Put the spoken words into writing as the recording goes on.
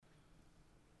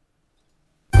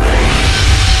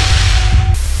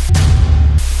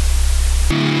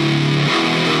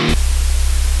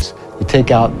take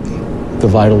out the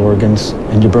vital organs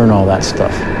and you burn all that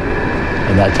stuff.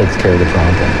 And that takes care of the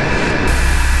problem.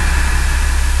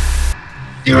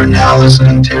 You are now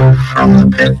listening to From the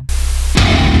Pit.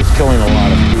 It's killing a lot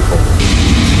of people.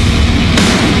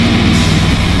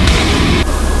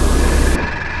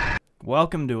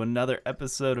 Welcome to another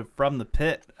episode of From the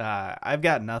Pit. I've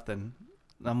got nothing.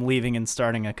 I'm leaving and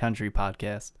starting a country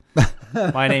podcast.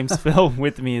 My name's Phil.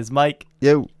 With me is Mike.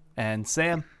 Yo. And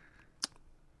Sam.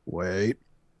 Wait.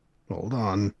 Hold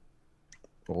on.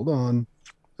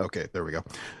 Okay, there we go.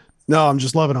 No, I'm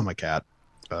just loving on my cat.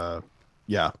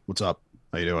 Yeah, what's up?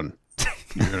 How you doing?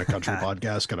 You're doing a country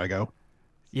podcast. Can I go?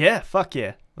 Yeah, fuck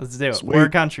yeah. Let's do it. Sweet. We're a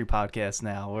country podcast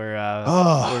now. We're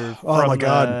oh my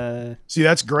God. See,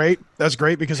 that's great. That's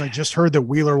great because I just heard that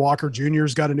Wheeler Walker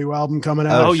Jr.'s got a new album coming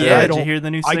out. Oh yeah, did you hear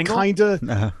the new single?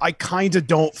 I kinda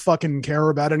don't fucking care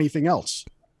about anything else.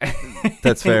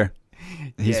 That's fair.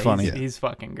 He's funny. He's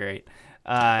fucking great.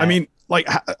 You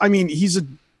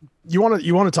want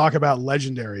to talk about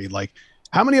legendary? Like,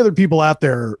 how many other people out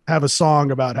there have a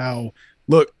song about how,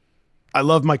 look, I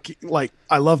love my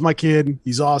kid.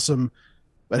 He's awesome.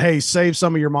 But hey, save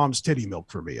some of your mom's titty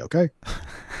milk for me, okay?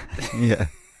 Yeah.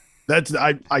 That's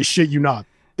I shit you not.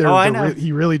 I know.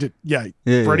 He really did. Yeah.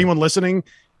 For anyone listening,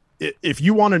 if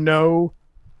you want to know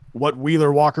what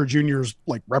Wheeler Walker Jr.'s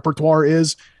like repertoire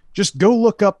is, just go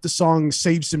look up the song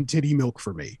 "Save Some Titty Milk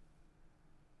for Me."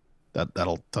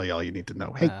 That'll tell you all you need to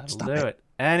know. Hey, stop it.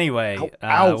 Anyway,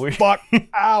 fuck,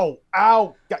 ow,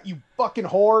 got you fucking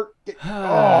whore.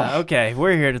 Okay,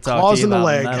 we're here to talk Claws to you in the about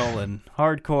leg. metal and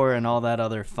hardcore and all that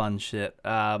other fun shit.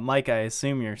 Mike, I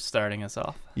assume you're starting us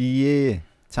off. Yeah.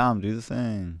 Tom, do the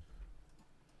thing.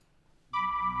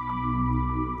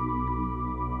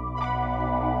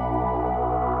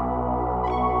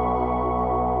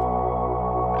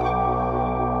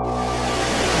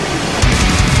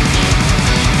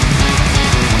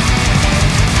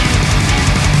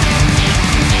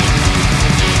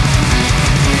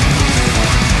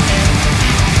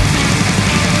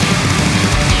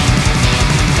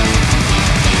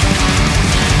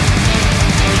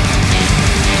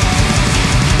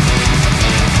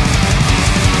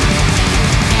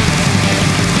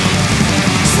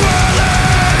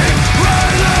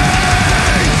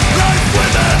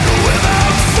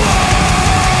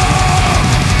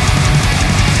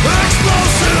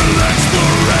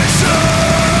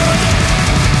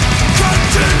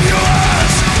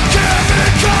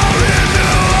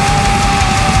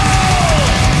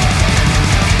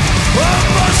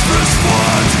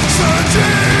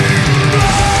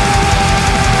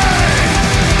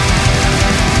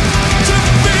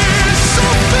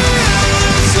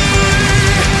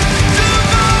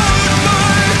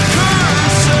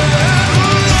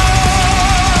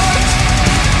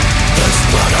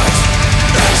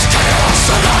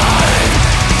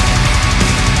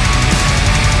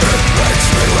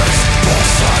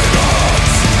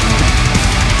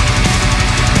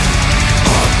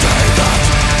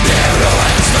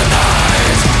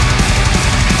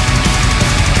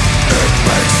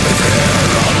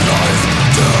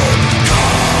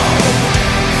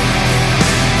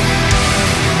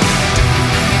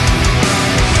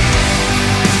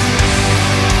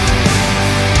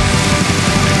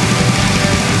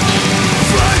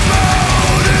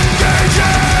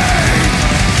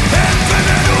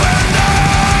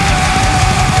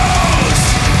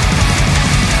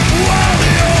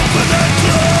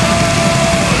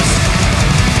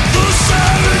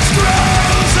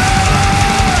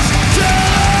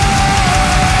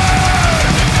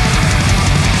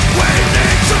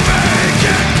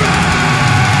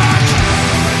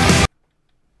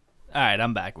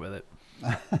 I'm back with it.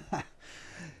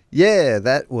 Yeah,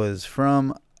 that was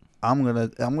from I'm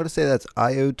gonna say that's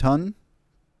IO Tune,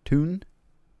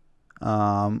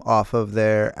 off of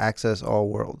their Access All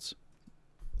Worlds.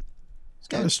 It's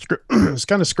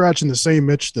kind of scratching the same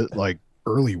itch that like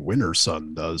early Winter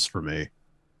Sun does for me.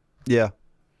 Yeah.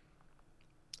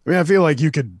 I mean, I feel like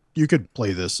you could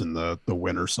play this in the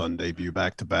Winter Sun debut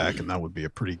back to back, and that would be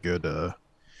a pretty good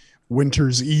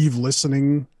Winter's Eve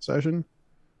listening session.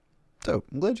 So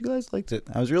I'm glad you guys liked it.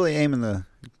 I was really aiming to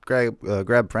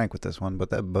grab Frank with this one,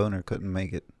 but that boner couldn't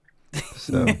make it.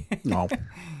 So no.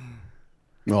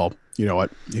 Well, you know what?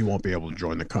 He won't be able to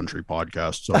join the country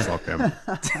podcast, so fuck him.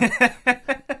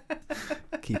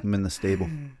 Keep him in the stable.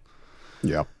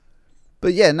 Yeah.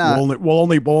 But yeah, no. We'll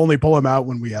only pull him out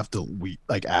when we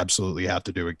absolutely have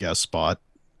to do a guest spot.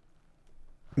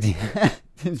 Jesus.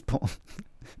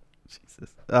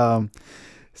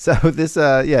 So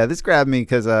this grabbed me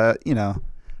because I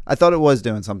thought it was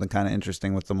doing something kind of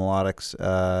interesting with the melodics,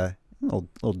 little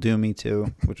doomy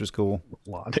too, which was cool.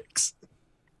 Lonix.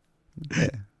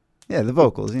 Yeah, the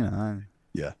vocals, you know.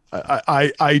 Yeah,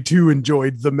 I too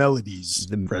enjoyed the melodies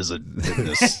present in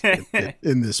this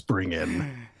in this bring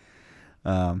in.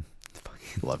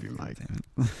 Love you, Mike.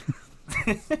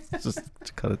 Just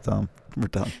cut it, Tom. We're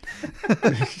done.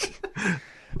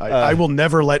 I will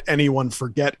never let anyone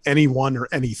forget anyone or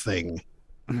anything.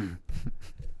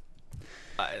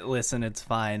 Listen, it's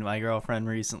fine. My girlfriend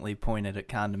recently pointed at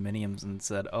condominiums and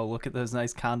said, "Oh, look at those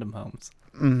nice condom homes."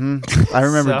 Mm-hmm. I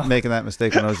remember making that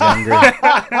mistake when I was younger. yeah,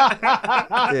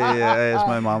 I asked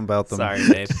my mom about them. Sorry,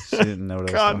 babe. She didn't know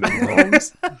what I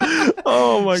was talking about.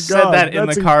 Oh my god! Said that in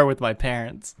the car with my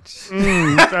parents.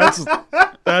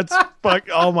 That's fuck.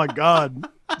 Oh my god!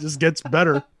 It just gets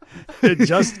better. It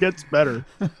just gets better.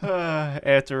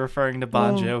 After referring to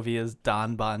Bon Jovi as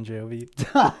Don Bon Jovi.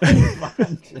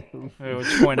 At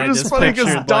which point I just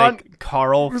pictured like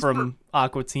Carl from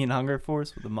Aqua Teen Hunger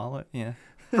Force with the mullet. Yeah.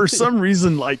 For some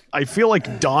reason, like I feel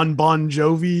like Don Bon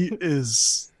Jovi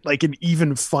is like an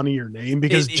even funnier name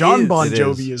because John Bon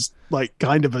Jovi is like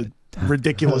kind of a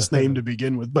ridiculous name to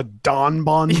begin with, but Don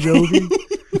Bon Jovi,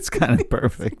 it's kind of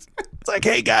perfect. It's like,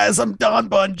 hey guys, I'm Don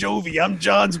Bon Jovi. I'm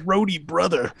John's roadie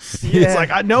brother. Yeah. It's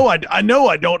like I know I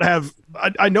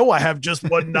have just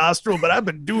one nostril, but I've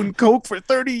been doing coke for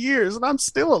 30 years and I'm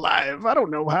still alive. I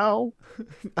don't know how.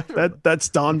 That's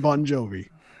Don Bon Jovi.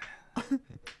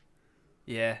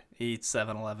 Yeah, he eats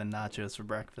 7-Eleven nachos for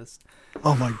breakfast.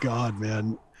 Oh my god,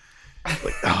 man.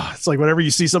 Like, it's like whenever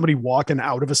you see somebody walking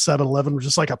out of a 7-Eleven with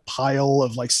just like a pile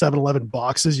of like 7-Eleven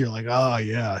boxes, you're like, oh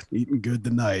yeah, eating good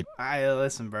tonight.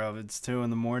 Listen, bro, if it's 2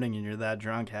 a.m. and you're that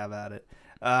drunk, have at it.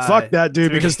 Fuck that,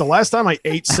 dude, because the last time I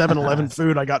ate 7-Eleven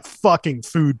food, I got fucking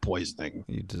food poisoning.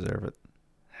 You deserve it.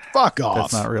 Fuck off.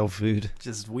 That's not real food.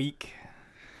 Just weak.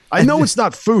 I know it's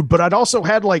not food, but I'd also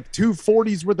had like 2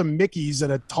 40s worth of Mickeys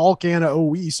and a tall can of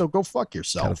OE, so go fuck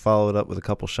yourself. Gotta follow it up with a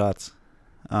couple shots.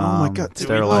 Oh my god! Did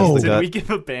Sterilize we give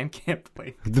a Bandcamp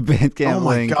link? The Bandcamp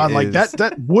link. Oh my god! Like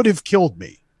that would have killed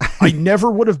me. I never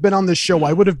would have been on this show.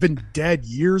 I would have been dead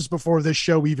years before this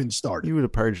show even started. You would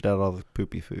have purged out all the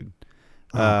poopy food.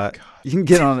 Oh my god! You can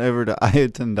get on over to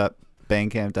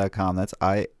iotun.bandcamp.com. That's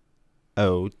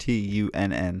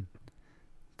IOTUNN.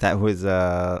 That was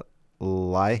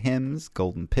Lie Hymns,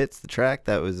 Golden Pits, the track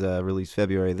that was released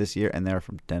February this year, and they're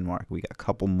from Denmark. We got a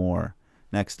couple more.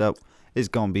 Next up is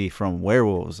going to be from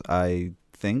Werewolves. I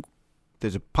think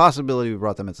there's a possibility we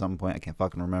brought them at some point. I can't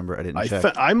fucking remember. I didn't check.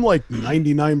 I'm like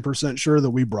 99% sure that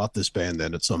we brought this band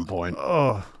in at some point.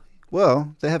 Oh,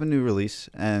 well, they have a new release,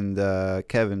 and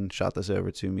Kevin shot this over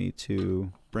to me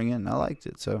to bring in. I liked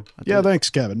it, so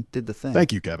thanks, Kevin. Did the thing.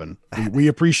 Thank you, Kevin. We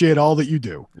appreciate all that you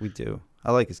do. We do.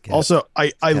 I like his cat. Also,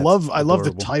 I love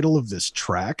the title of this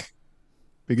track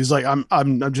because like I'm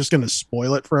just gonna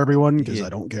spoil it for everyone because I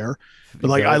don't care. But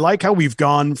like I like how we've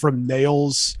gone from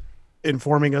Nails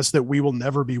informing us that we will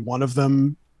never be one of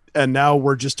them, and now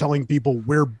we're just telling people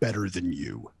we're better than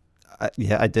you.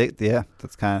 I dig. Yeah,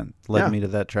 that's kind of led me to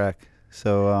that track.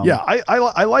 So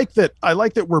I like that. I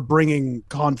like that we're bringing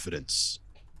confidence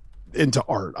into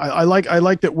art. I like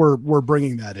that we're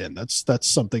bringing that in. That's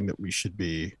something that we should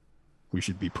be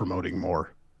promoting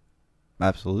more.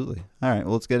 Absolutely. All right,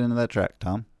 well, let's get into that track,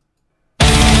 Tom.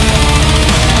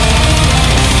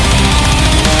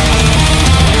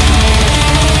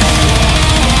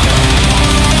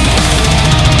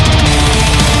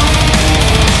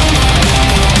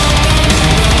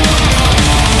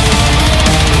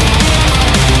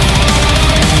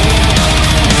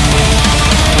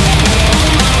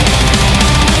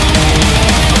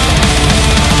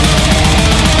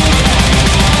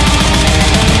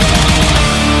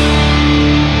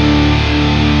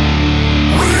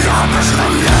 We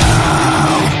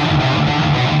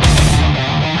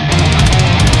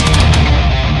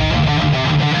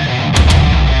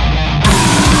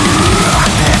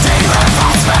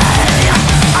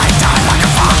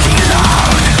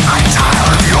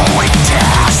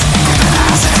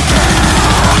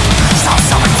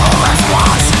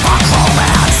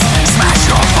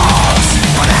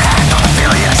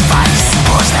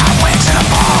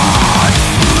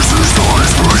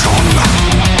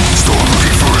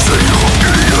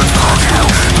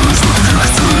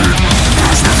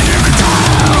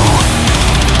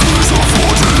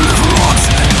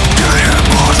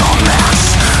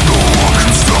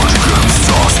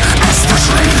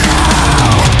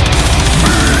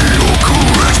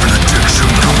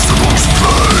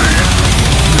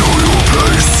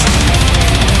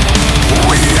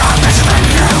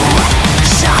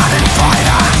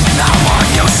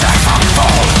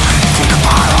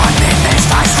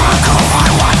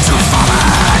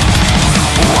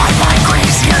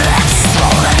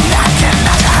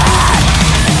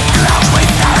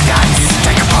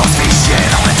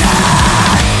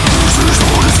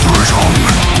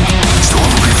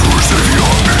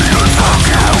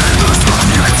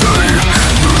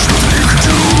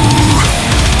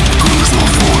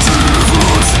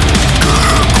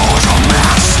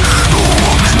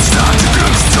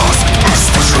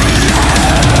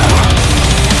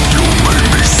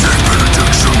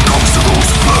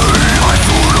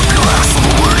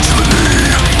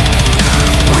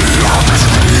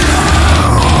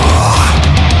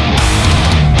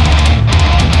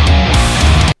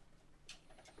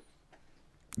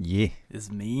Yeah.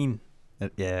 is mean.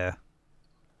 Yeah.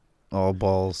 All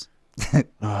balls.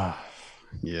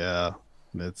 Yeah,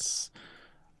 it's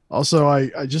also I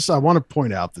want to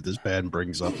point out that this band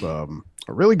brings up a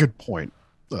really good point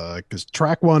because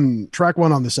track one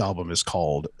on this album is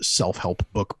called Self-Help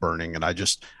Book Burning, and I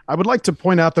would like to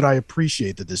point out that I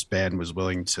appreciate that this band was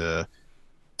willing to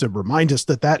remind us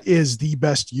that is the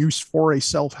best use for a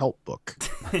self-help book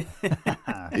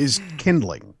is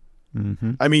kindling.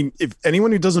 Mm-hmm. I mean, if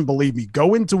anyone who doesn't believe me,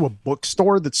 go into a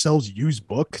bookstore that sells used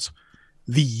books.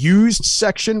 The used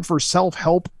section for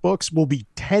self-help books will be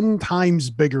 10 times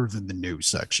bigger than the new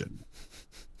section.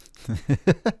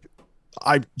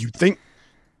 You think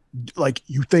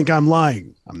I'm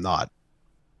lying. I'm not.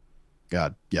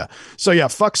 God, yeah. So yeah,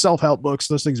 fuck self-help books.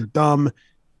 Those things are dumb.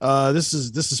 This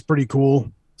is pretty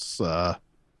cool. It's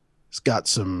got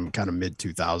some kind of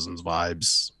mid-2000s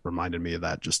vibes. Reminded me of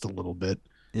that just a little bit.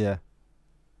 Yeah.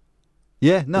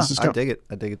 Yeah, no, I dig it.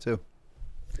 I dig it too.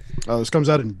 This comes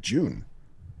out in June.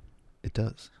 It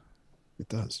does. It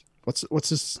does. What's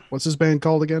his band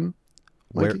called again?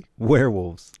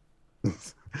 Werewolves.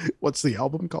 What's the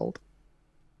album called?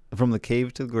 From the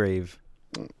Cave to the Grave.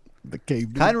 The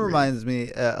Cave. Kind of reminds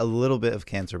me a little bit of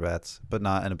Cancer Bats, but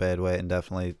not in a bad way, and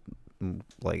definitely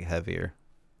like heavier.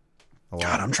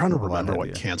 God, I'm trying to remember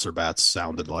what Cancer Bats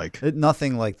sounded like.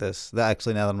 Nothing like this.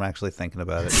 Actually, now that I'm actually thinking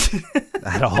about it,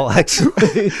 at all,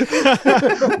 actually.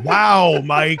 Wow,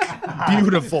 Mike,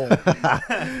 beautiful.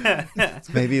 It's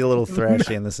maybe a little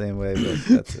thrashy in the same way, but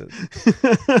that's it.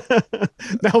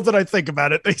 Now that I think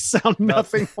about it, they sound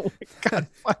nothing. Oh my God,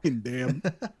 fucking damn.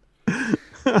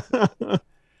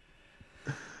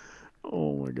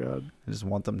 Oh my God. I just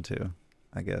want them to,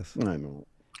 I guess. I know.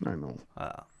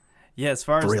 Yeah, as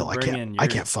far as For real, I can't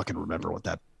fucking remember what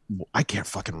the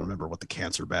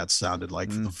Cancer Bats sounded like.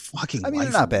 For the fucking I mean,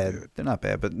 life they're not of me, bad. dude. They're not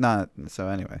bad, but not so.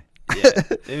 Anyway, Yeah,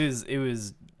 it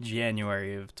was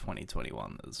January of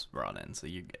 2021 that was brought in, so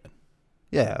you're good.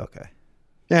 yeah, okay,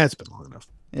 Yeah, it's been long enough.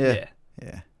 yeah.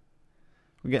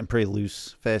 We're getting pretty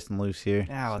loose, fast and loose here.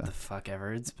 Ah, what so. the fuck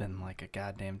ever. It's been like a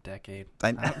goddamn decade.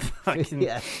 I know.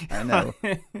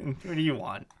 What do you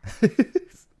want?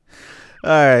 All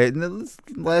right, and the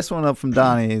last one up from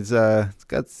Donnie is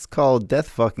it's called Death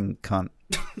Fucking Cunt,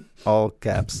 all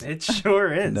caps, It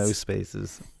sure is. no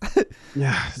spaces.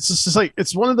 Yeah, it's just like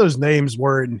it's one of those names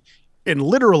where in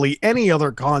literally any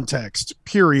other context,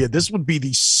 period, this would be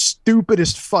the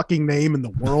stupidest fucking name in the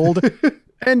world.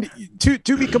 And to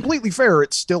be completely fair,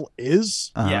 it still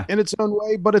is Yeah. in its own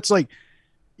way. But it's like,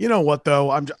 you know what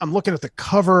though? I'm looking at the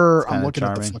cover, I'm looking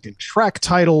at the fucking track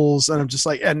titles, and I'm just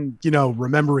like, and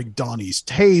remembering Donnie's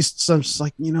tastes, I'm just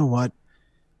like, you know what?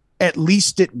 At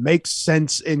least it makes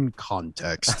sense in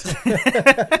context.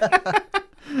 I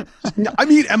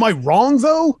mean, am I wrong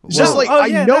though? It's just like I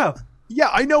know. No. Yeah,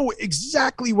 I know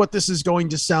exactly what this is going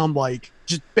to sound like,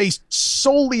 just based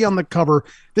solely on the cover.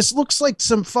 This looks like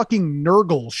some fucking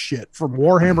Nurgle shit from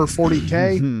Warhammer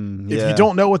 40K. If you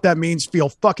don't know what that means, feel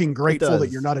fucking grateful that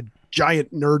you're not a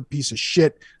giant nerd piece of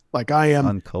shit like I am.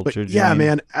 Uncultured. But yeah, giant.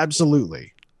 man,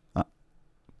 absolutely.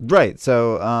 Right.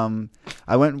 So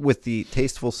I went with the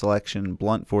tasteful selection,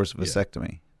 blunt force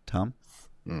vasectomy. Tom?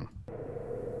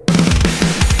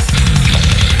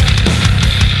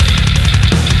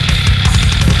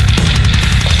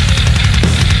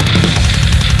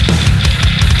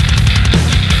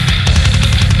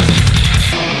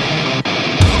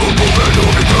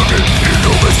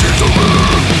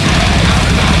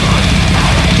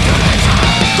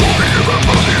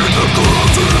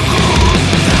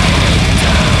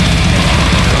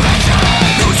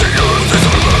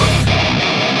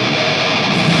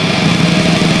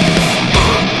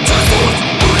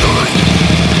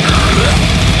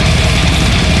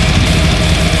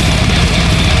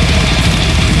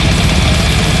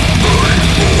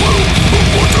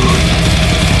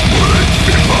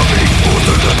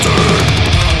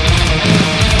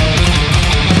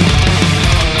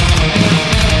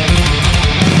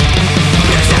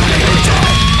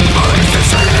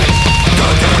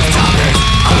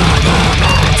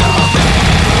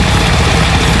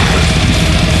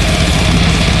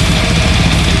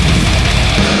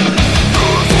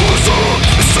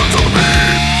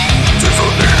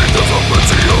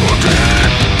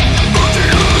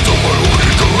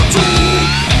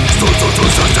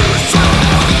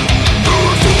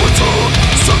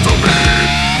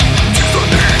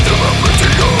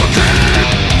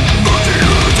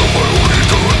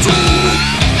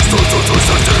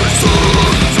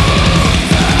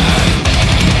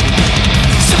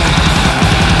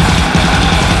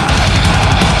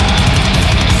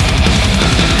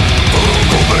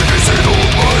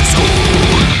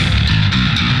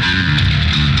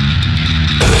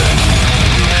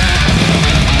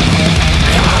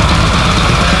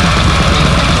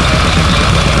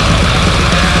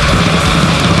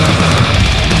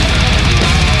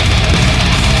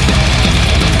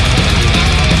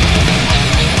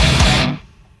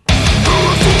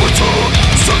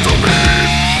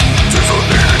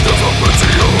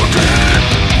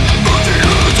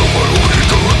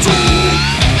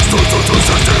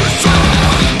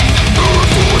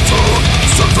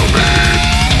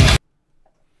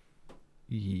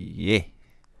 Yeah.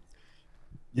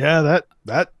 Yeah,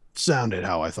 that sounded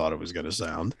how I thought it was going to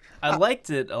sound. I liked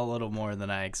it a little more than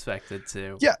I expected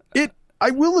to. Yeah, I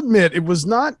will admit it was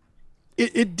not.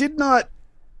 It did not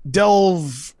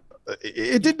delve.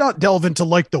 It did not delve into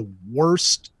like the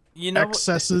worst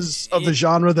excesses of the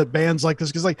genre that bands like this.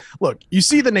 Because like, look, you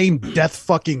see the name Death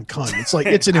Fucking Cunt. It's like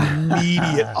it's an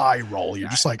immediate eye roll. You're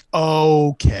just like,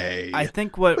 okay. I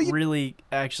think what really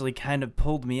actually kind of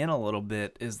pulled me in a little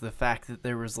bit is the fact that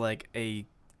there was like a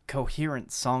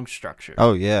coherent song structure.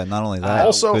 Oh yeah, not only that.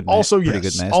 Also good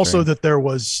mastering. Also that there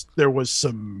was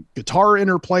some guitar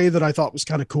interplay that I thought was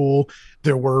kind of cool.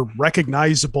 There were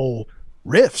recognizable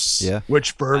riffs,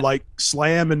 which for like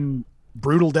slam and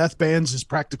brutal death bands is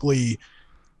practically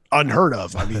unheard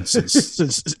of. I mean,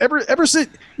 since ever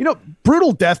since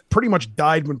brutal death pretty much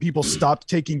died when people stopped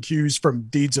taking cues from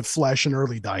Deeds of Flesh and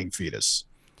Early Dying Fetus.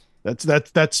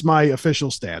 That's my official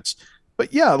stance.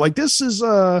 But yeah, like this is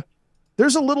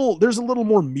there's a little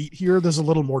more meat here. There's a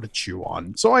little more to chew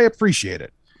on. So I appreciate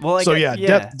it. Well,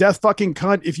 Death Fucking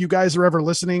Cunt. If you guys are ever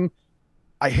listening,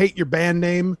 I hate your band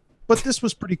name, but this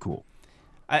was pretty cool.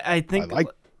 I think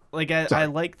I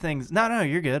like things. No,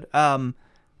 you're good.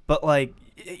 But like,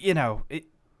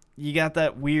 you got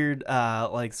that weird,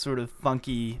 like sort of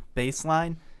funky bass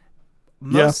line.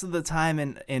 Most of the time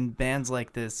in bands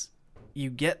like this,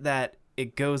 you get that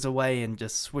it goes away and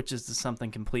just switches to something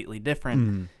completely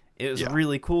different. It was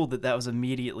really cool that was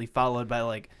immediately followed by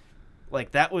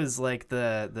like that was like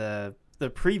the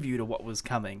preview to what was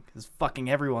coming, because fucking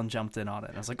everyone jumped in on it.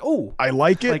 And I was like, oh, I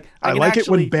like it. Like, I like it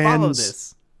when follow bands.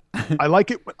 This. I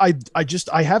like it.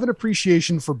 I have an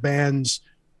appreciation for bands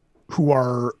who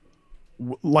are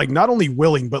like not only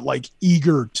willing but like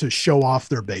eager to show off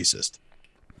their bassist.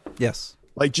 Yes.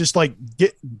 Like just like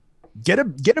get a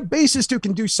bassist who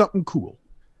can do something cool.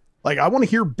 Like I want to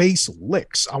hear bass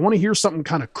licks. I want to hear something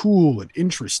kind of cool and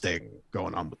interesting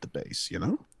going on with the bass,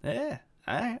 Yeah,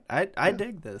 I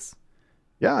dig this.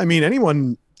 Yeah, I mean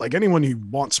anyone who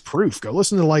wants proof, go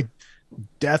listen to like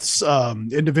Death's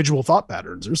individual thought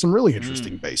patterns. There's some really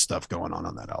interesting bass stuff going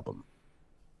on that album.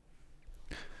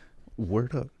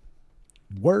 Word up.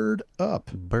 Bird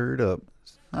up.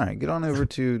 All right, get on over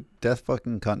to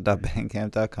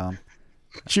deathfuckingcunt.bandcamp.com.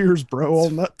 Cheers, bro. All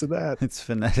nut to that. It's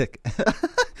phonetic.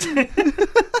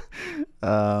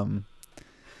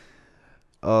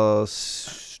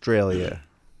 Australia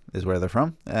is where they're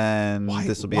from, and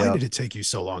this will be. Why did it take you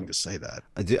so long to say that?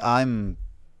 I'm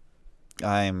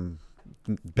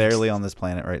barely on this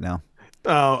planet right now.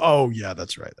 Oh yeah,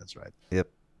 that's right. Yep.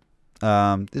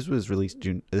 This was released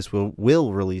June. This will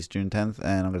release June 10th,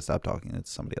 and I'm gonna stop talking.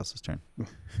 It's somebody else's turn.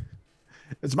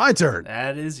 It's my turn.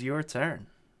 That is your turn.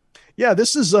 Yeah,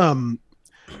 this is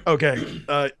okay.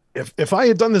 If I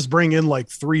had done this bring in like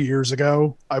 3 years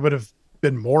ago, I would have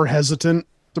been more hesitant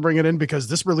to bring it in because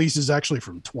this release is actually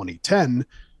from 2010.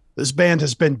 This band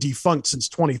has been defunct since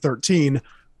 2013,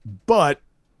 but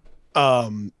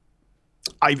I've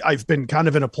been kind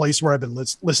of in a place where I've been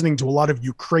listening to a lot of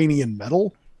Ukrainian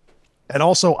metal, and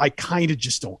also I kind of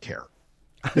just don't care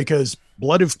because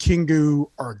Blood of Kingu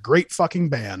are a great fucking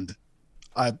band.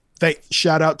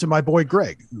 Shout out to my boy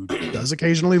Greg, who does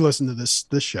occasionally listen to this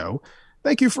show.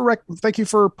 Thank you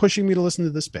for pushing me to listen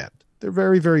to this band. They're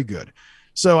very, very good.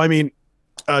 So, I mean,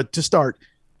 to start,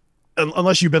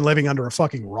 unless you've been living under a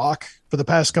fucking rock for the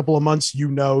past couple of months, you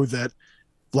know that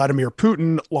Vladimir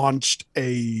Putin launched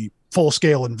a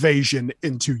full-scale invasion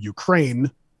into Ukraine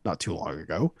not too long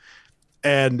ago.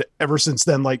 And ever since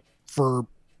then, like for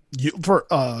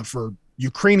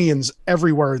Ukrainians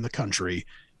everywhere in the country,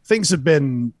 things have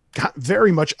been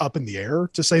very much up in the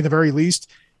air, to say the very least.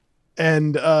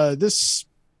 And this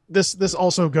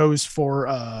also goes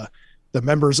for the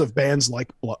members of bands like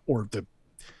or the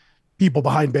people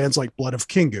behind bands like Blood of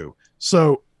Kingu.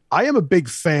 So I am a big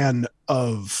fan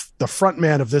of the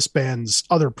frontman of this band's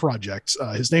other projects.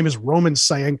 His name is Roman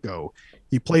Sayenko.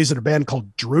 He plays in a band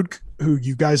called Drudk, who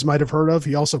you guys might have heard of.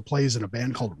 He also plays in a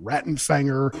band called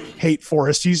Rattenfänger, Hate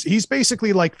Forest. He's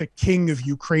basically like the king of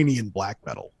Ukrainian black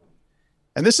metal.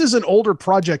 And this is an older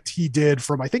project he did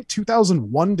from, I think,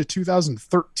 2001 to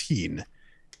 2013.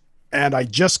 And I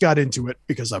just got into it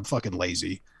because I'm fucking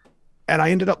lazy. And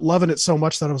I ended up loving it so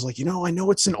much that I was like, I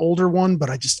know it's an older one, but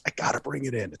I got to bring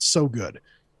it in. It's so good.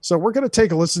 So we're going to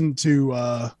take a listen to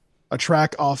a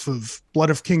track off of Blood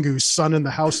of Kingu's Sun in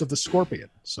the House of the Scorpion.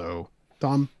 So,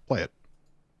 Tom, play it.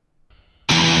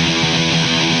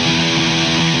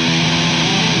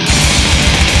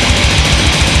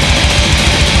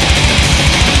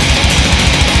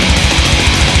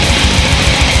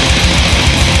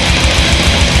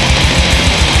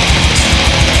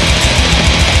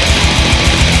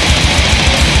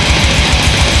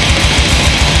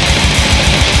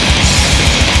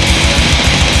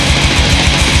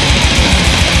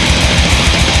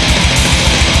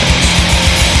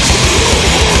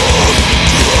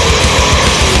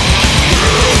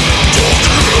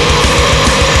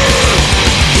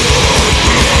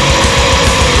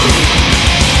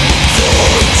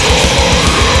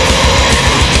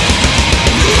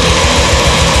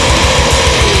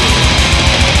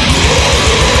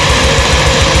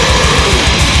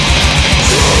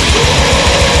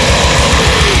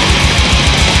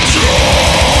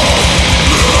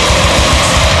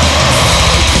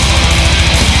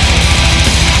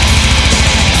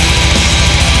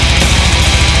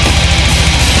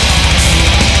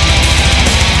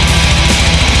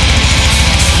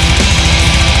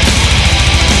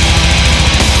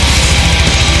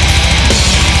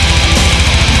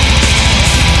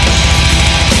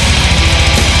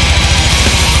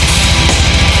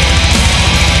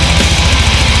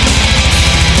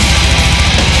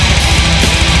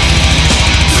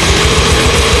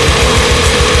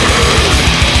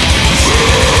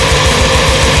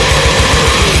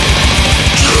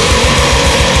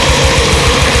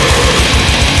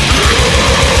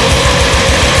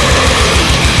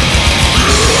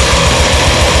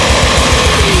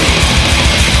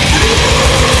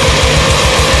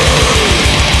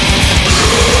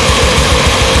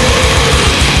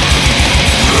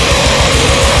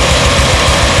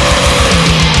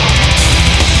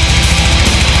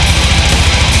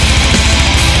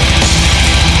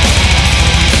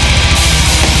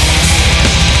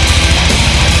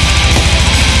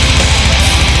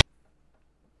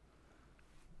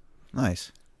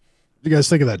 What do you guys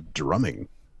think of that drumming?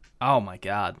 Oh my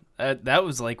god, that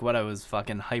was like what I was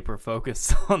fucking hyper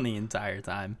focused on the entire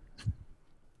time.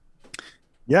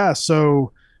 Yeah,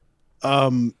 so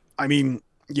I mean,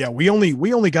 yeah, we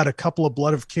only got a couple of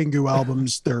Blood of Kingu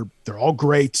albums. They're all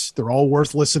great. They're all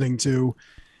worth listening to.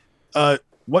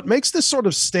 What makes this sort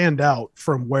of stand out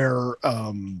from where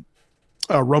Roman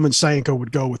Sayenko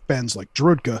would go with bands like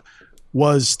Drudka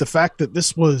was the fact that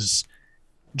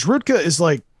Drudka is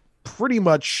like pretty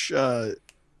much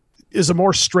is a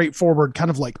more straightforward kind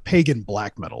of like pagan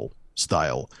black metal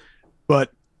style,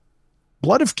 but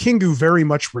Blood of Kingu very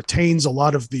much retains a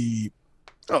lot of the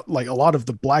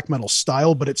black metal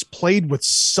style, but it's played with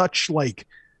such like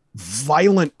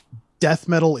violent death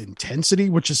metal intensity,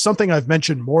 which is something I've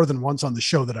mentioned more than once on the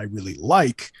show that I really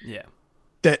like. Yeah.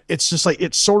 That it's just like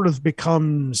it sort of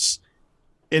becomes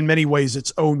in many ways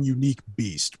its own unique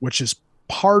beast, which is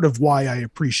part of why I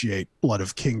appreciate Blood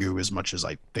of Kingu as much as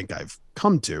I think I've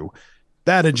come to.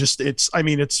 That and just it's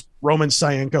Roman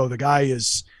Sayenko. The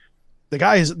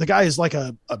guy is like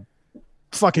a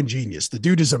fucking genius. The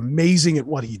dude is amazing at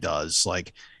what he does.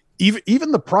 Like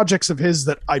even the projects of his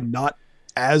that I'm not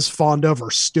as fond of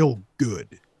are still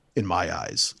good in my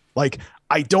eyes. Like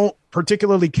I don't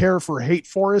particularly care for Hate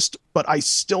Forest, but I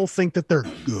still think that they're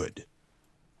good.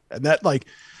 And that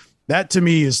to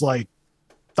me is like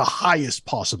the highest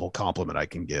possible compliment I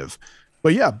can give.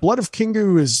 But yeah, Blood of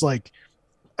Kingu is like,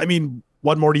 I mean,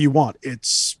 what more do you want?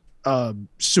 It's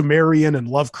Sumerian and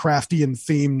Lovecraftian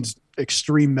themed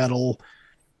extreme metal.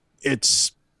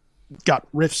 It's got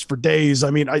riffs for days. I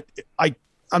mean, I'm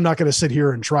not going to sit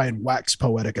here and try and wax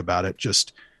poetic about it.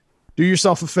 Just do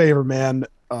yourself a favor, man.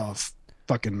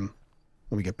 Fucking,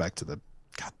 let me get back to the,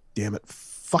 god damn it.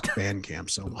 Fuck Bandcamp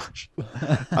so much.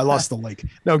 I lost the link.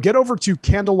 No, get over to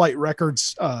Candlelight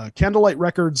Records,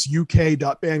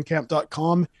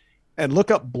 candlelightrecordsuk.bandcamp.com and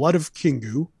look up Blood of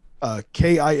Kingu,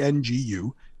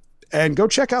 Kingu, and go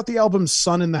check out the album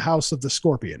Sun in the House of the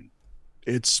Scorpion.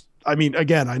 It's, I mean,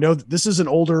 again, I know that this is an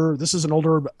older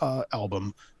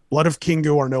album. Blood of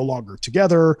Kingu are no longer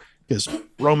together because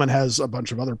Roman has a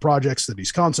bunch of other projects that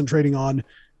he's concentrating on.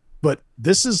 But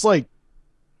this is like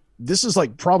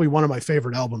probably one of my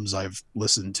favorite albums I've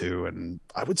listened to, and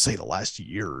I would say the last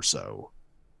year or so.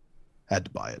 Had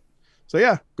to buy it. So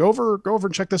yeah, go over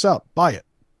and check this out. Buy it.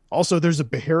 Also, there's a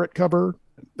Beharit cover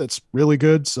that's really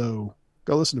good, so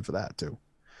go listen for that too.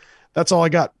 That's all I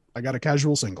got. I got a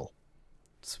casual single.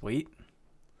 Sweet.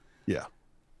 Yeah.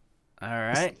 All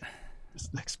right.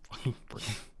 This next fucking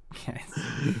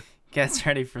guys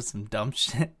ready for some dumb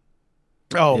shit?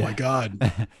 Oh my god.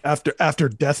 After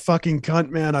Death fucking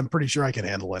Cunt, man, I'm pretty sure I can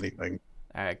handle anything.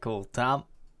 All right, cool. Tom?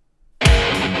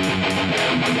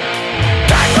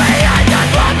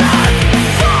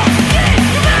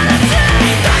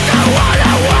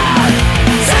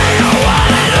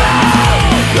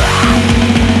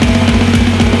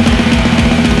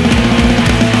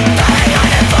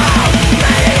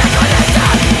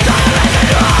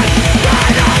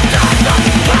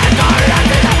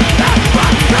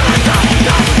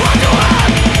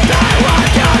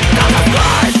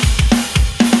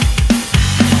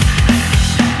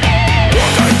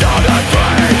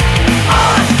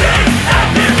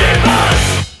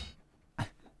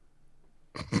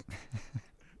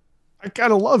 I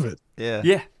kind of love it. Yeah.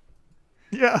 Yeah.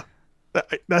 Yeah.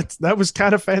 That was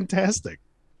kind of fantastic.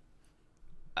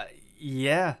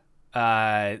 Yeah.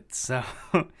 So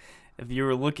if you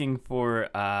were looking for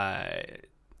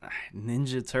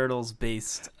Ninja Turtles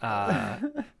based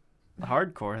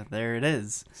hardcore, there it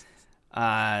is.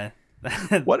 What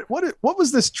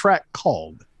was this track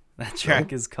called? That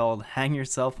track is called "Hang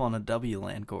Yourself on a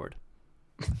W-Land Cord,"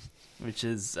 which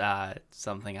is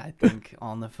something I think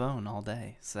on the phone all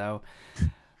day. So,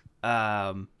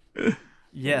 yeah,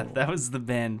 that was the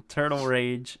band Turtle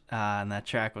Rage, and that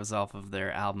track was off of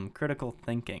their album Critical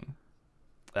Thinking.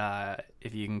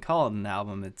 If you can call it an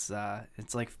album, it's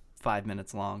like 5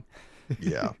 minutes long.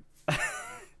 Yeah.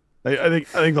 I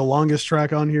think the longest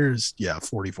track on here is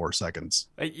 44 seconds.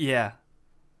 Yeah.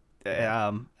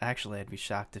 Actually, I'd be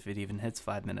shocked if it even hits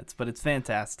 5 minutes, but it's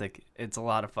fantastic. It's a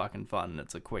lot of fucking fun.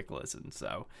 It's a quick listen.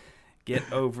 So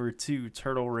get over to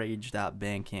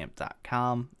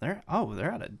turtlerage.bandcamp.com. They're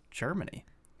out of Germany.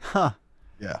 Huh.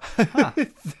 Yeah. Huh.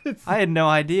 I had no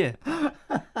idea. I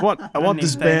want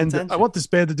this band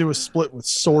to do a split with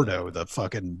Sordo, the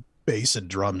fucking bass and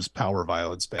drums power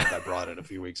violence band I brought in a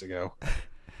few weeks ago.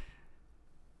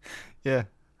 Yeah.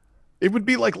 It would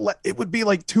be like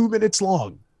 2 minutes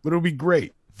long, but it would be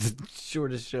great. The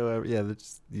shortest show ever. Yeah, they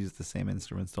just use the same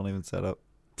instruments. Don't even set up.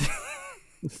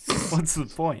 What's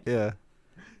the point? Yeah.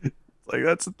 Like,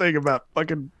 that's the thing about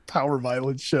fucking power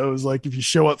violence shows. Like, if you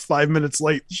show up 5 minutes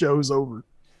late, the show's over.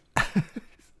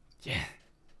 Yeah.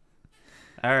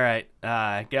 All right.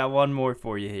 Got one more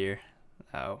for you here.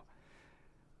 Oh.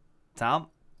 Tom?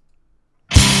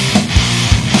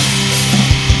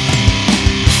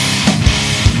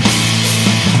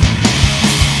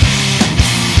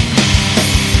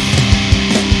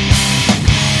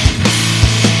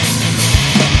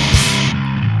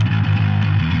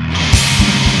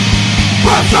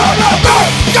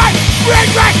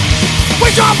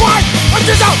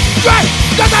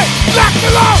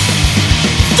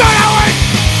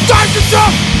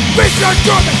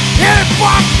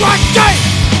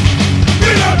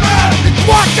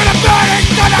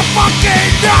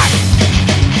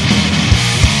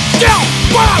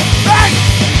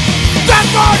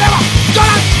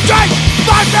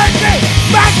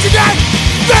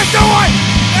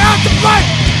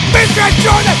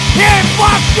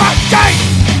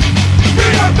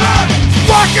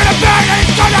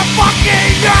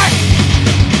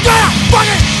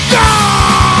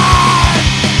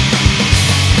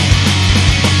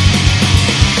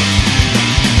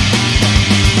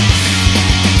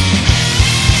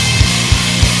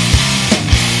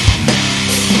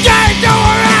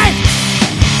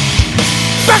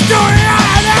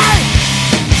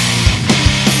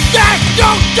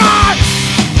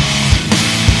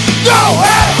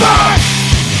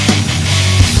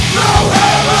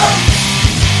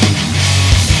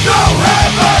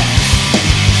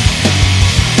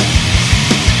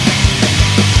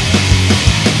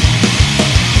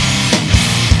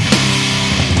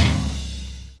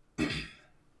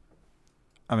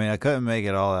 I mean, I couldn't make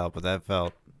it all out, but that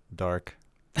felt dark.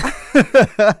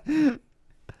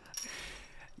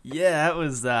 Yeah, that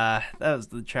was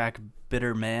the track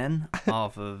 "Bitter Man"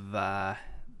 off of the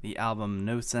album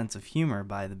 "No Sense of Humor"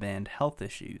 by the band Health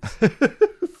Issues.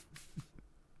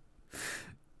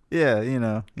 Yeah, you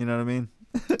know what I mean.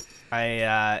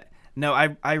 I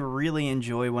really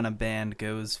enjoy when a band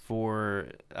goes for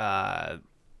kind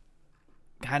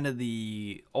of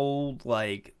the old,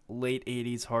 like, late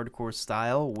 80s hardcore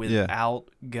style without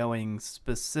going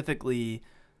specifically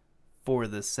for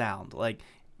the sound. Like,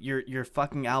 your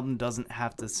fucking album doesn't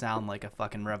have to sound like a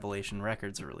fucking Revelation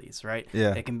Records release, right?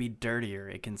 Yeah. It can be dirtier.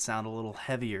 It can sound a little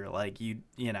heavier. Like, you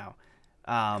don't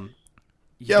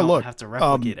have to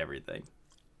replicate everything.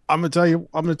 I'm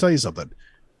gonna tell you something.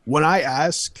 When I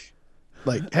ask,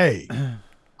 like, hey,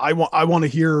 I want to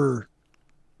hear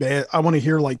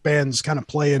like bands kind of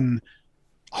playing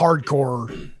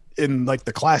hardcore in like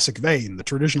the classic vein, the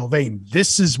traditional vein.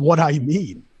 This is what I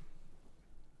mean.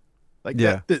 Like,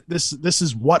 yeah, this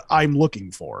is what I'm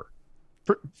looking for.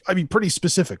 I mean, pretty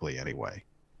specifically anyway.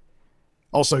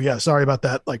 Also, yeah, sorry about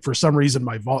that. Like, for some reason,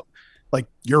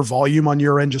 your volume on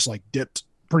your end just like dipped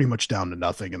pretty much down to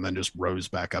nothing and then just rose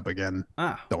back up again.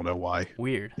 Don't know why.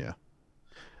 Weird. Yeah.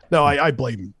 No, I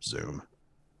blame Zoom.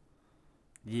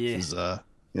 Yeah. This is,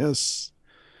 yes,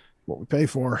 what we pay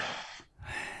for.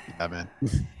 Yeah, man.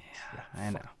 Yeah, I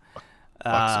know.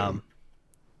 Zoom.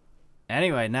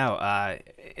 Anyway, no,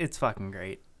 it's fucking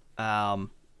great.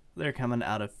 They're coming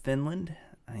out of Finland,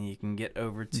 and you can get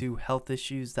over to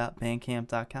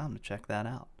healthissues.bandcamp.com to check that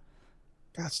out.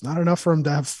 God, it's not enough for them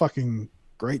to have fucking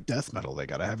great death metal. They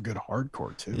got to have good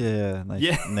hardcore too. Yeah,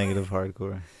 negative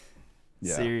hardcore.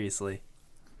 Yeah. Seriously.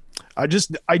 I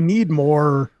need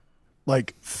more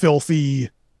like filthy,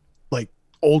 like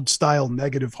old style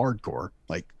negative hardcore.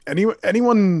 Like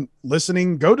anyone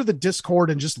listening, go to the Discord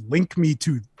and just link me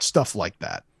to stuff like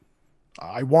that.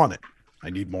 I want it. I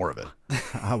need more of it.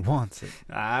 I want it.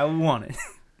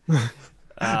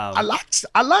 I likes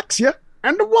you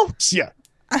and I wants you.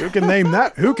 Who can name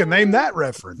that? Who can name that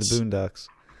reference? The Boondocks.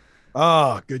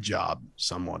 Oh, good job,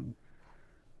 someone.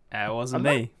 That wasn't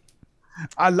me.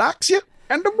 I likes you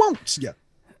and I wants you.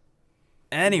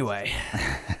 Anyway,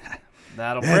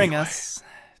 that'll bring us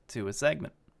to a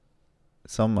segment.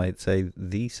 Some might say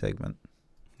the segment.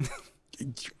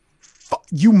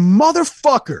 You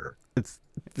motherfucker. It's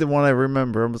the one I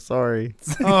remember. I'm sorry.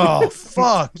 Oh,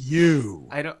 fuck you.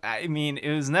 I mean,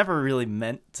 it was never really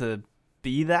meant to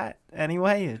be that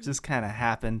anyway. It just kind of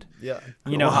happened. Yeah.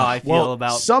 You know how I feel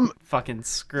about some fucking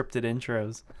scripted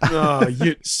intros.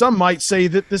 Some might say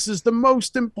that this is the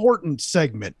most important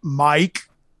segment, Mike.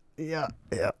 Yeah.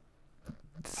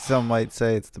 Some might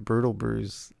say it's the Brutal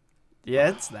Brews. Yeah,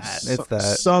 it's that. It's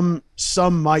that.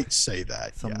 Some might say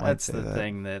that. That's the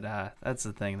thing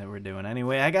that we're doing.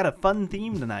 Anyway, I got a fun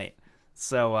theme tonight.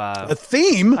 So a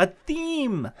theme? A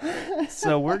theme.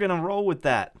 So we're gonna roll with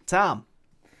that. Tom.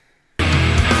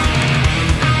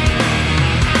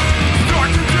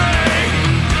 Start today,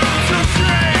 till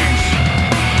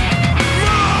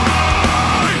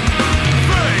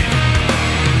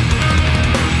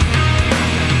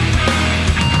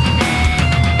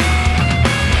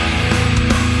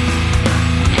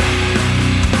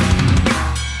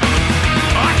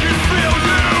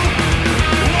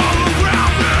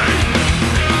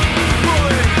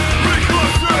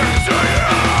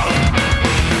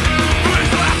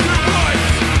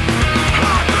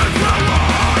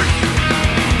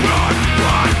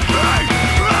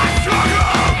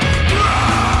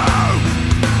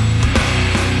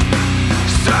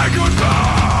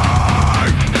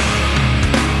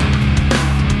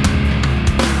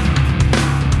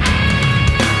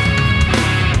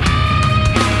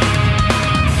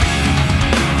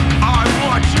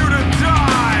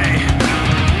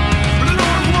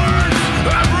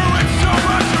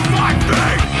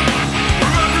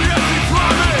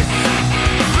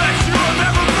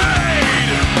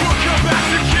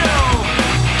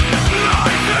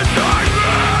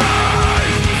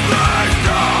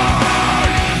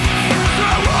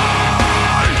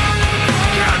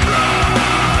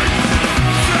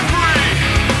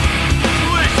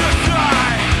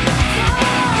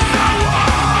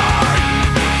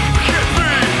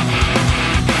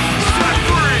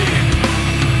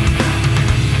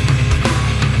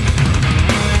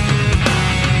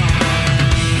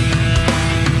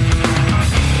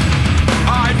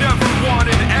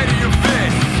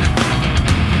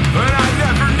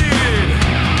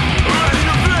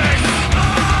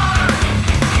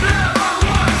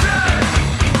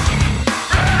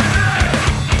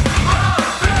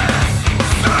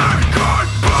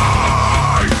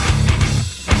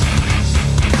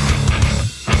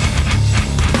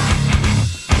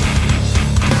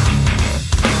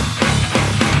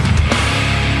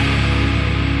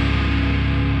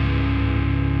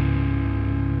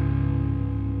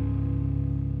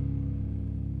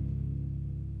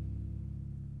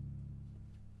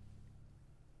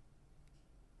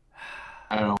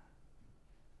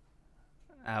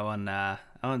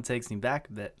one takes me back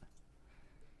a bit.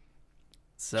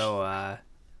 So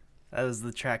that was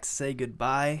the track "Say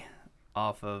Goodbye"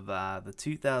 off of the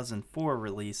 2004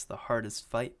 release "The Hardest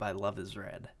Fight" by Love Is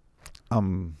Red.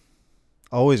 I'm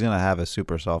always gonna have a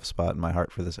super soft spot in my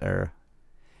heart for this era.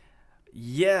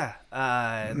 Yeah,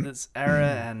 this era,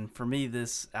 and for me,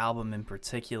 this album in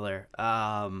particular.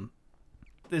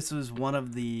 This was one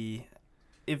of the,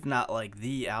 if not like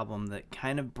the album that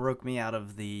kind of broke me out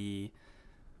of the,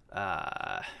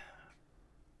 like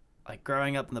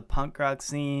growing up in the punk rock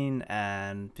scene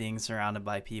and being surrounded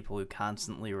by people who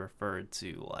constantly referred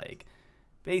to like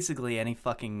basically any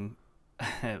fucking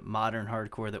modern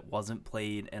hardcore that wasn't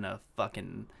played in a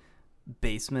fucking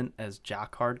basement as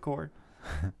jock hardcore.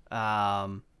 I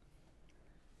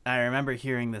remember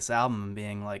hearing this album and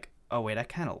being like, oh wait, I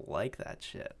kind of like that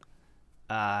shit.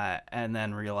 And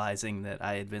then realizing that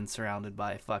I had been surrounded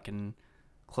by fucking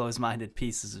close-minded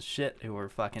pieces of shit who were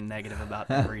fucking negative about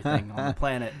everything on the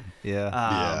planet.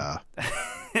 Yeah.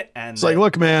 And it's like,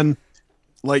 look, man,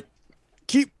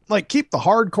 keep the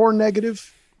hardcore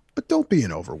negative, but don't be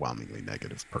an overwhelmingly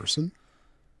negative person.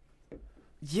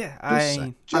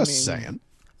 Yeah, just saying.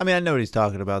 I mean, I know what he's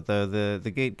talking about, though. The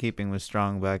gatekeeping was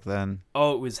strong back then.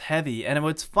 Oh, it was heavy. And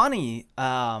what's funny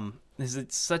is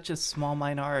it's such a small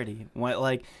minority.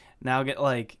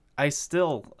 I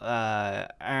still, I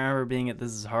remember being at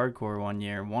This Is Hardcore one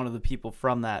year, and one of the people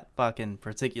from that fucking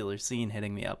particular scene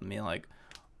hitting me up and being like,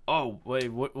 oh,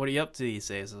 wait, what are you up to these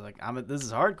days? I was like, I'm at This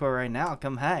Is Hardcore right now.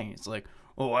 Come hang. It's like,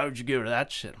 oh, why would you go to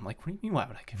that shit? I'm like, what do you mean, why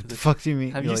would I go to this? What the fuck do you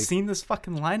mean? Have you seen this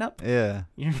fucking lineup? Yeah.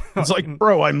 It's like,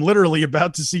 bro, I'm literally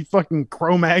about to see fucking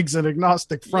Cro-Mags and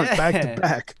Agnostic Front back to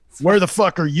back. Where the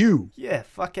fuck are you? Yeah,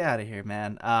 fuck out of here,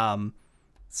 man.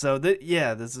 So,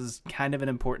 this is kind of an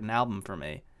important album for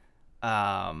me.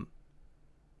 And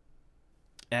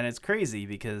it's crazy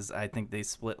because I think they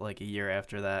split like a year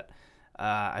after that.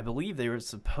 I believe they were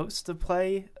supposed to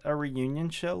play a reunion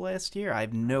show last year. I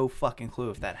have no fucking clue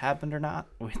if that happened or not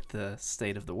with the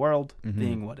state of the world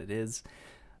being what it is.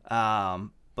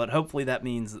 But hopefully that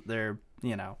means that they're,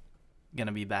 going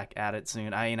to be back at it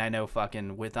soon. I mean, I know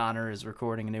fucking With Honor is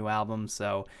recording a new album,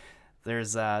 so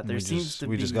there's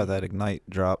we just got that Ignite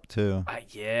drop too.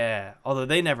 Yeah, although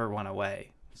they never went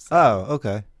away. So, oh,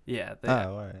 okay. Yeah.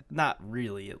 All right. Not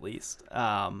really, at least.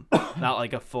 Not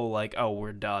like a full like, oh,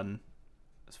 we're done.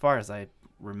 As far as I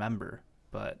remember,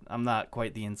 but I'm not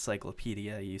quite the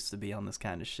encyclopedia I used to be on this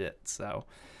kind of shit. So,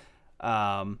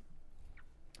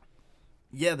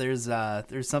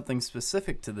 there's something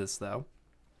specific to this though,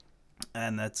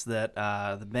 and that's that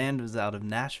the band was out of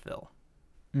Nashville.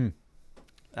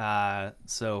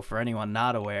 So for anyone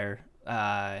not aware,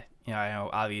 I know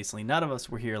obviously none of us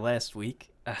were here last week,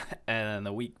 and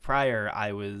the week prior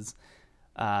I was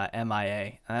MIA, and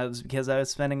that was because I was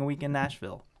spending a week in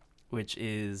Nashville, which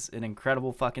is an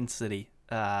incredible fucking city.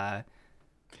 Yeah,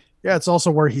 it's also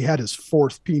where he had his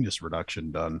 4th penis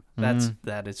reduction done.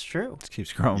 That is true. Just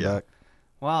keeps growing back.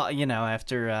 Well,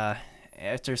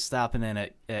 after stopping in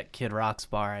at Kid Rock's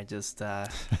bar, I just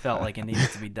felt like it needed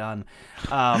to be done.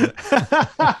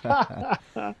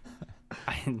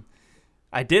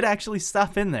 I did actually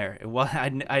stop in there.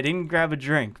 I didn't grab a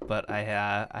drink, but I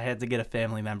had to get a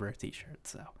family member a T-shirt.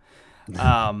 So.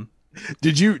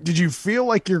 Did you feel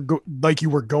like you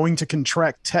were going to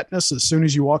contract tetanus as soon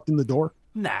as you walked in the door?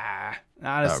 Nah,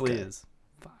 honestly, it's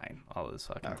fine. All those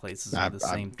fucking places are the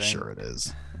same thing. Sure it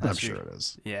is. I'm sure it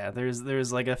is. Yeah,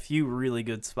 there's like a few really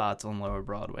good spots on Lower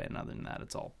Broadway, and other than that,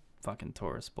 it's all fucking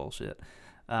tourist bullshit.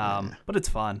 But it's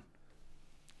fun.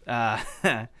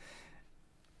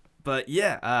 But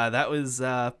yeah, that was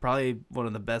probably one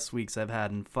of the best weeks I've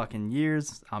had in fucking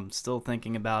years. I'm still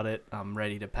thinking about it. I'm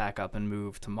ready to pack up and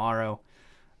move tomorrow.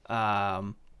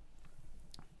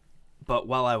 But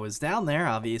while I was down there,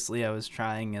 obviously I was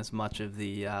trying as much of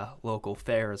the local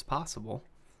fare as possible.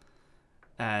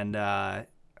 And I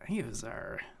think it was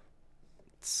our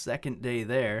second day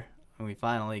there, and we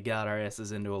finally got our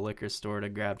asses into a liquor store to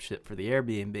grab shit for the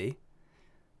Airbnb.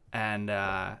 And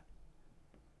I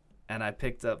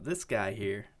picked up this guy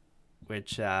here,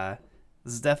 which this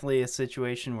is definitely a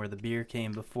situation where the beer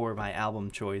came before my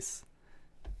album choice.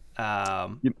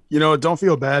 Don't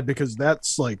feel bad because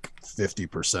that's like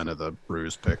 50% of the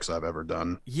brews picks I've ever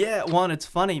done. Yeah, one, it's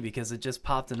funny because it just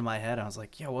popped into my head. I was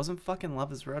like, yeah, wasn't fucking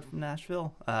Love Is Red from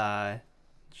Nashville?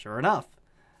 Sure enough.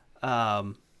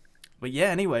 But yeah,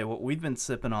 anyway, what we've been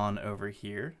sipping on over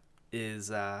here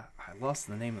is, I lost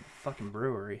the name of the fucking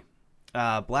brewery.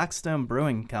 Blackstone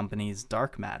Brewing Company's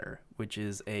Dark Matter, which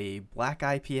is a black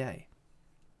IPA.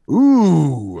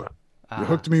 Ooh, you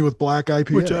hooked me with black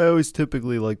IPA, which I always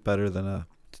typically like better than a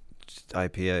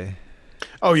IPA.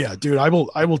 Oh yeah, dude. I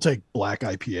will take black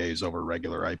IPAs over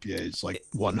regular IPAs like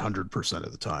 100%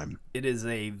 of the time. It is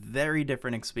a very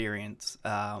different experience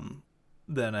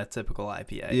than a typical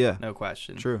IPA. Yeah. No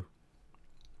question. True.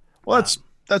 Well,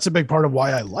 that's a big part of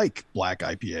why I like black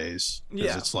IPAs.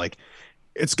 Yeah. It's like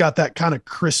it's got that kind of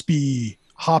crispy,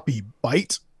 hoppy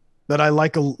bite that I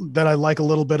like a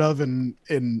little bit of in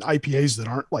IPAs that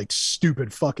aren't like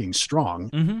stupid fucking strong.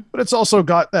 Mm-hmm. But it's also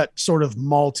got that sort of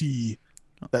malty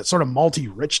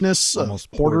richness Almost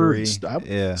of porter portery. and stout.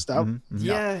 Yeah. Stout. Mhm.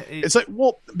 Yeah. It's like,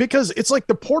 well, because it's like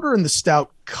the porter and the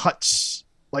stout cuts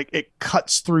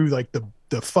through like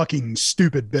the fucking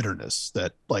stupid bitterness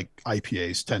that like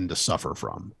IPAs tend to suffer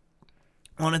from.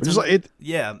 Well,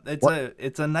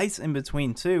 it's a nice in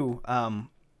between too. I'm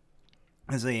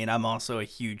also a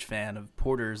huge fan of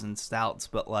porters and stouts,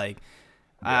 but like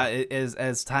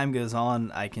as time goes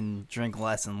on, I can drink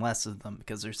less and less of them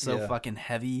because they're so fucking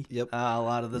heavy. Yep. A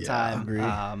lot of the time. Agree.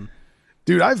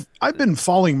 Dude, I've been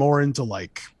falling more into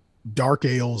like dark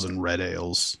ales and red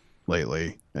ales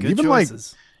lately, and Good even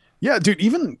choices. dude,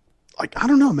 even like I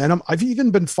don't know, man. I've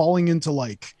even been falling into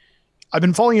more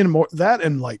that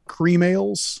and like cream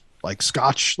ales, like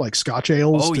Scotch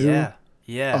ales. Oh too.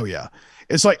 yeah. Oh yeah.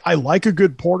 It's like I like a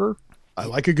good porter, I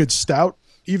like a good stout,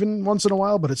 even once in a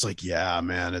while. But it's like, yeah,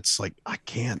 man, it's like I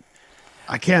can't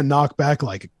knock back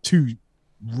like 2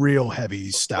 real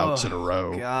heavy stouts in a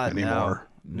row anymore.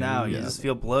 No, you just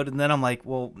feel bloated. And then I'm like,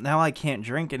 well, now I can't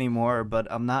drink anymore, but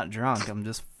I'm not drunk. I'm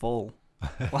just full.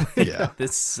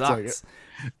 This sucks.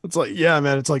 It's like, yeah,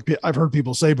 man. It's like I've heard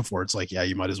people say before. It's like, yeah,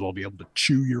 you might as well be able to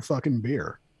chew your fucking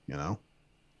beer, you know?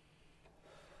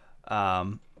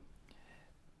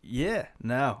 Yeah,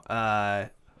 no.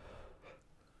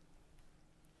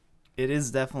 It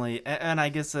is definitely, and I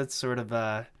guess that's sort of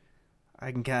I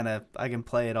can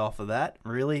play it off of that,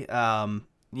 really.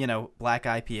 Black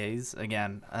IPAs,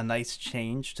 again, a nice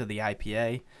change to the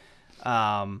IPA.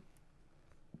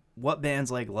 What bands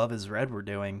like Love Is Red were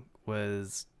doing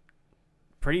was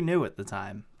pretty new at the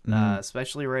time,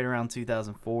 especially right around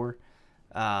 2004.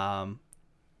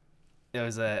 It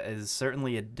was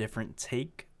certainly a different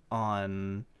take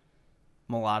on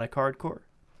melodic hardcore.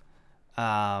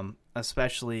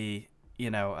 Especially,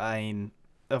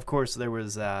 of course there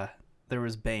was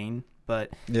Bane, but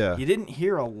you didn't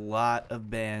hear a lot of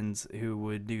bands who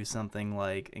would do something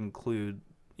like include,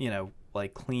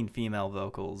 like clean female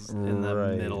vocals in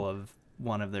the middle of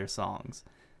one of their songs.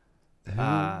 Who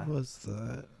was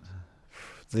that?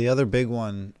 The other big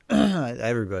one,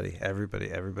 everybody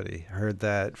heard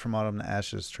that From Autumn to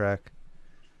Ashes track.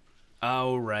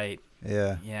 Oh, right.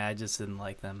 Yeah. Yeah, I just didn't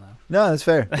like them, though. No, that's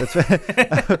fair. That's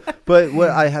fair. But what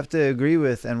I have to agree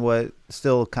with and what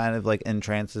still kind of like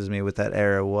entrances me with that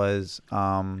era was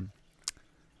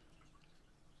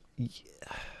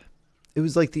it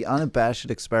was like the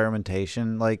unabashed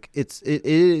experimentation. Like it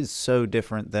is so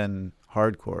different than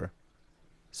hardcore.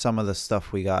 Some of the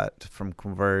stuff we got from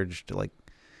Converge to like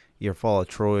Your Fall of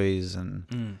Troy's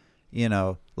and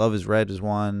Love Is Red is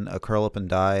one, A Curl Up and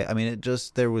Die. I mean,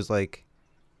 there was like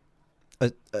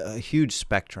a huge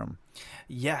spectrum.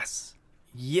 Yes.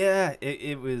 Yeah,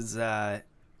 it was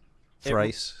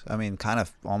Thrice. I mean, kind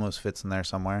of almost fits in there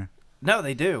somewhere. No,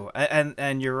 they do.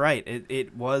 And you're right.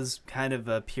 It was kind of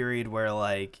a period where,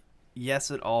 like,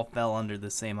 yes, it all fell under the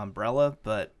same umbrella,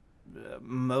 but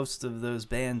most of those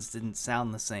bands didn't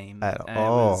sound the same. At and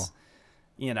all.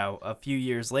 It was, a few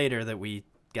years later that we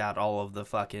got all of the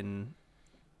fucking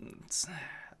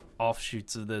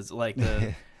offshoots of those, like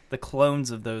the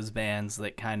clones of those bands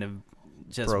that kind of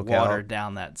just broke watered out.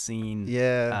 Down that scene.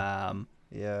 Yeah.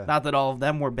 Not that all of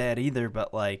them were bad either,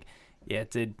 but like, yeah,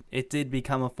 it did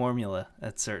become a formula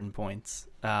at certain points,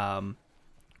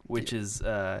 which is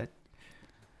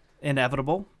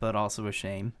inevitable, but also a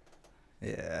shame.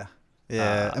 Yeah.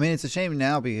 I mean, it's a shame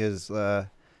now because, I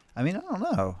don't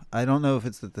know. I don't know if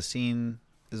it's that the scene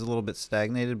is a little bit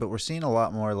stagnated, but we're seeing a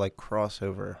lot more like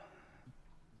crossover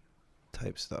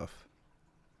type stuff.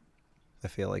 I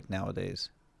feel like nowadays.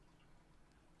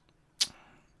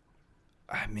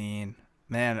 I mean,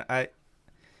 man, I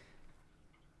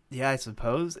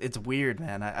suppose it's weird,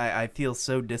 man. I feel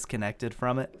so disconnected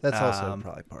from it. That's also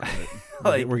probably part of it.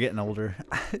 Like, we're getting older.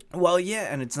 Well, yeah,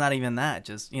 and it's not even that.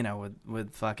 Just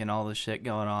with fucking all the shit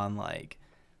going on, like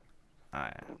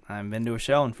I haven't been to a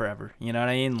show in forever. You know what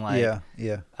I mean? Like,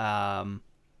 yeah.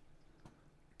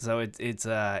 So it's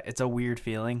a weird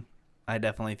feeling. I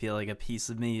definitely feel like a piece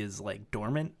of me is like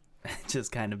dormant,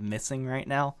 just kind of missing right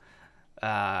now,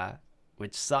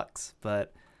 which sucks.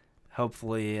 But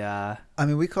hopefully, I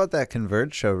mean, we caught that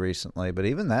Converge show recently, but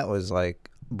even that was like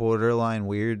borderline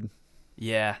weird.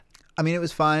 Yeah. I mean, it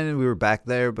was fine and we were back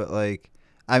there, but like,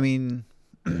 I mean,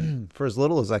 for as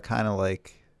little as I kind of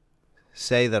like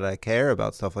say that I care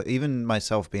about stuff, like even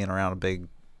myself being around a big,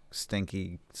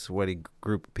 stinky, sweaty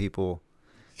group of people,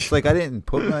 it's like I didn't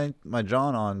put my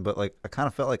John on, but like I kind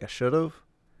of felt like I should have.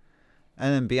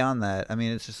 And then beyond that, I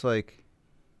mean, it's just like,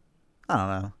 I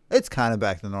don't know. It's kind of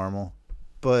back to normal,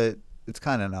 but it's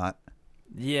kind of not.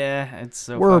 Yeah, it's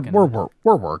so. We're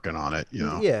working on it, you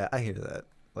know. Yeah, I hear that.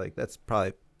 Like that's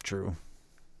probably true.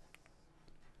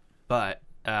 But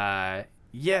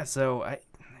yeah. So I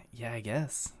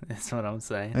guess that's what I'm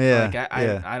saying. Yeah, like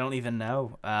I don't even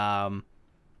know.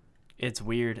 It's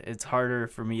weird. It's harder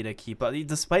for me to keep up,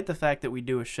 despite the fact that we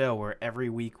do a show where every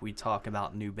week we talk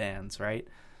about new bands, right?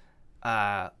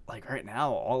 Like right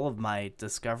now, all of my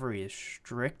discovery is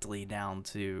strictly down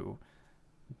to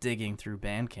digging through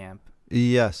Bandcamp.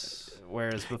 Yes.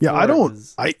 Whereas before, yeah,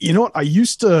 you know what?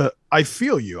 I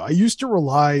feel you. I used to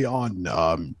rely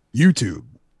on YouTube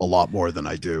a lot more than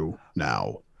I do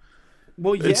now.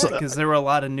 Well, yeah, because there were a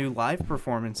lot of new live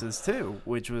performances too,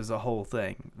 which was a whole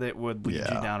thing that would lead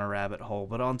you down a rabbit hole.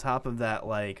 But on top of that,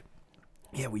 like,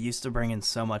 yeah, we used to bring in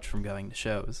so much from going to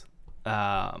shows.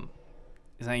 I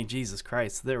mean, Jesus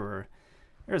Christ, there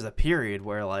was a period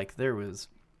where like there was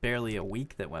barely a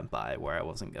week that went by where I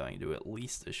wasn't going to at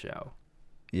least a show.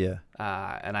 Yeah.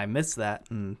 And I miss that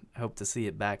and hope to see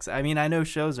it back. I mean, I know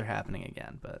shows are happening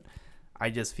again, but I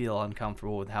just feel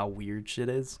uncomfortable with how weird shit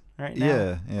is right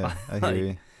now. Yeah, I like, hear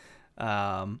you.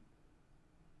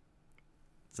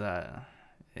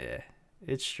 Yeah,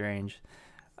 it's strange.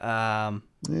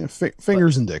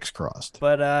 Fingers and dicks crossed.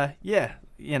 But yeah,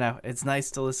 you know, it's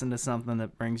nice to listen to something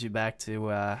that brings you back to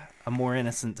a more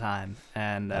innocent time.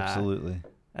 And absolutely.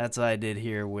 That's what I did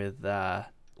here with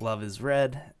Love is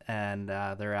Red and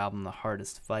their album The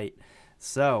Hardest Fight.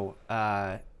 So,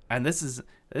 and this is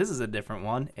a different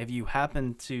one. If you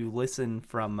happen to listen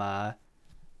from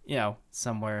you know,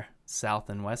 somewhere south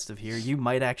and west of here, you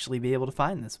might actually be able to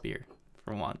find this beer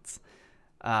for once.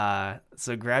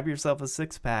 So grab yourself a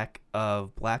 6-pack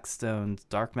of Blackstone's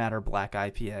Dark Matter Black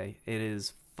IPA. It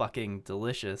is fucking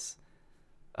delicious.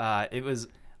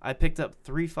 I picked up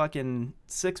 3 fucking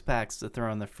 6-packs to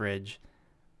throw in the fridge.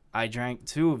 I drank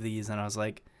 2 of these and I was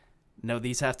like, no,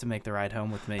 these have to make the ride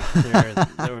home with me.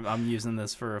 I'm using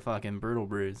this for a fucking Brutal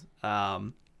Brews.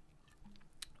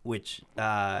 Which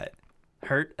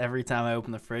hurt every time I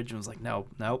opened the fridge and was like, no,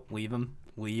 leave them.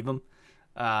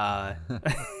 But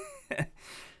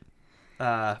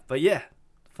yeah,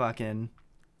 fucking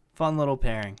fun little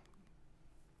pairing.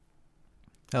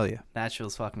 Hell yeah.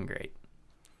 Nashville's fucking great.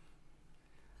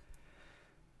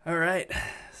 All right,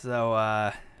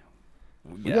 so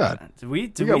did we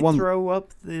throw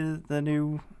up the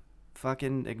new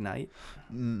fucking Ignite?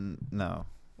 No.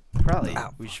 Probably.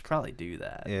 We should probably do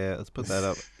that. Yeah, let's put that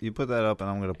up. You put that up, and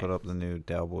I'm gonna put up the new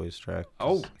Dow Boys track.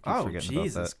 Oh,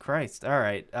 Jesus Christ! All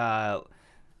right.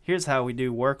 Here's how we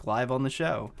do work live on the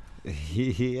show.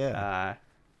 Yeah.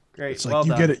 Great. It's like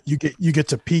you get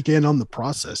to peek in on the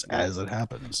process as it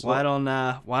happens. Why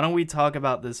don't we talk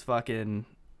about this fucking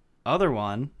other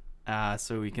one,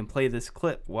 so we can play this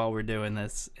clip while we're doing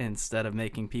this instead of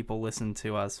making people listen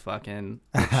to us fucking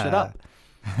look shit up.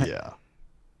 Yeah.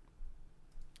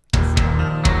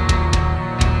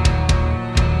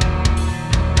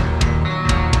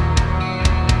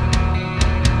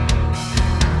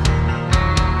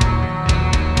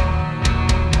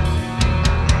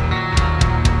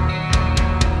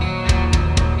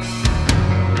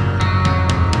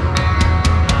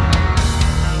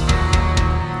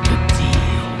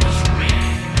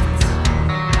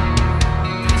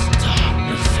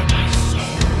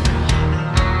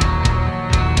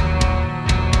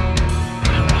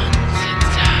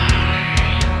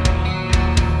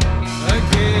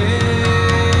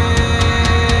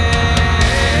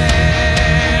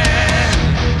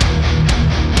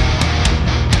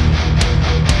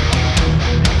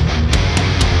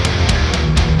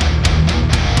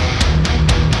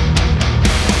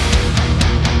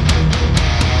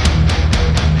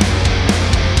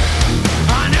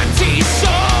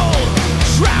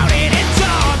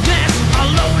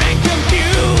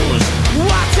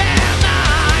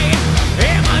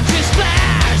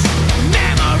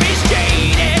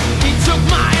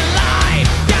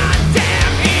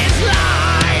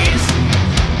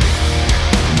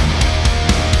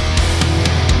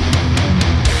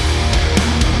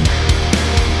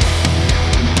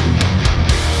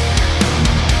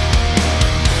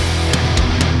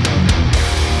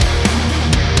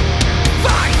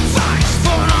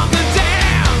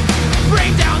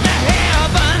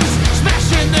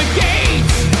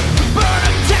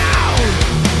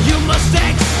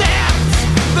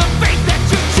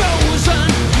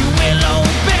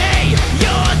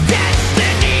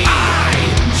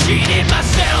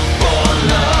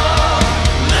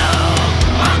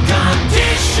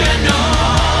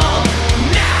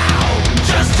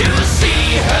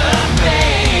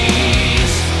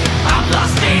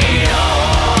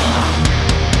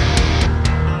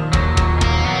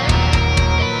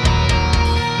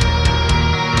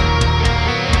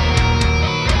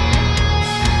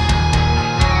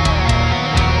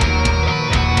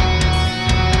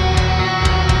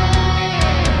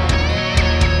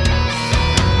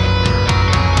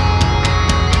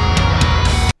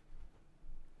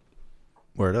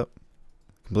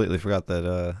 completely forgot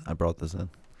that I brought this in.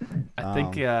 I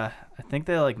think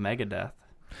they like Megadeth.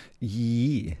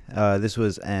 Yeah. This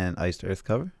was an Iced Earth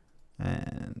cover,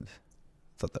 and I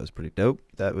thought that was pretty dope.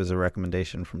 That was a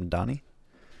recommendation from Donnie,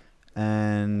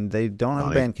 and they don't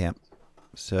have a Bandcamp.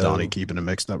 So Donnie keeping it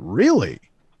mixed up, really?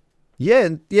 Yeah,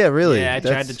 really. Yeah, I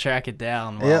tried to track it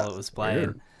down while it was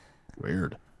playing.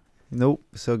 Weird. Nope.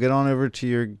 So get on over to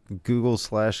your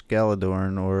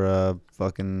Google/Galadorn or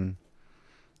fucking,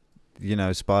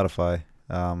 Spotify.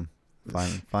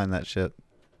 Find that shit.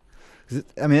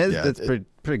 That's pretty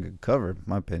good cover, in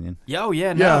my opinion.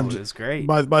 It was great.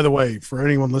 By the way, for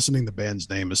anyone listening, the band's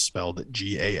name is spelled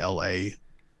Galadorn.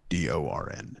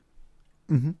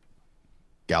 Mm-hmm.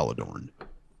 Galadorn.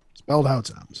 Spelled how it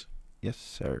sounds. Yes,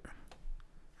 sir.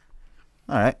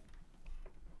 All right.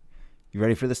 You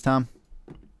ready for this, Tom?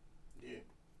 Yeah.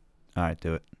 All right,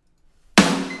 do it.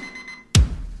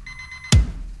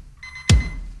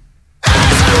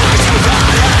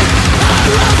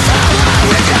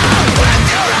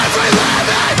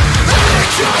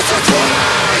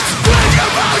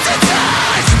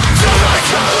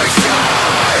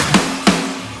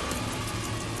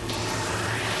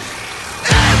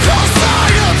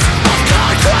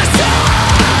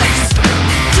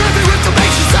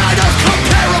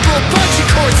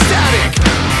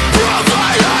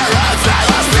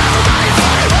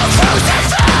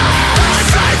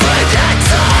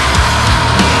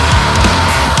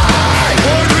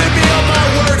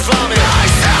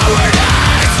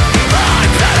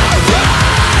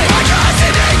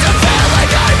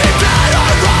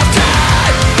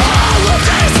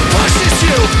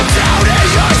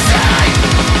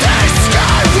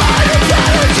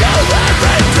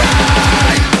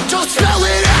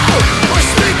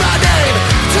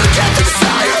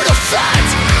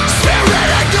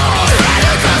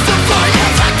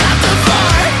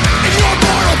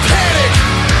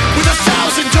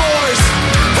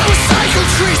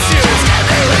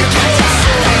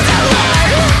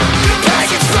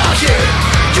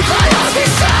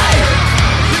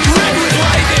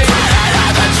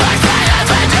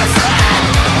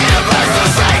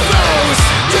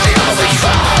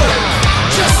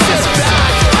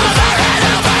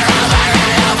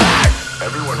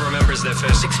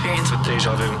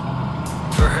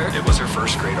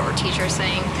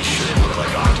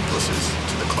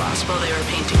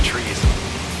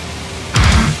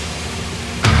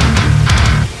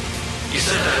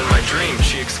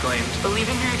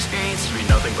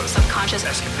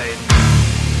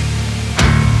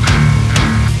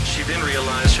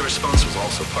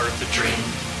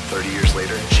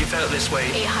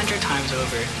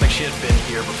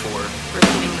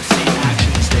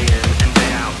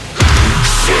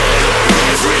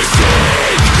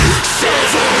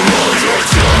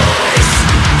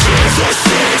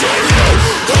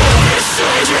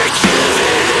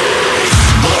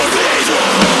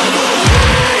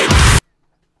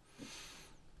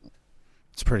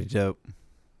 Pretty dope.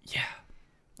 Yeah.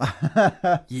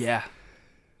 Yeah.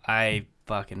 I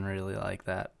fucking really like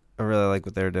that. I really like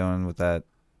what they're doing with that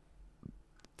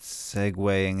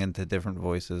segueing into different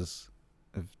voices.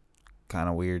 Kind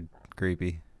of weird,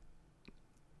 creepy.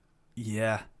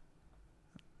 Yeah.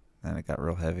 Then it got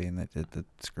real heavy and they did the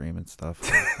screaming stuff.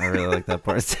 I really like that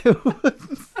part too.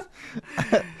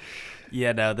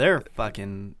 Yeah, no, they're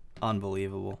fucking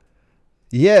unbelievable.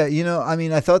 Yeah,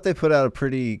 I thought they put out a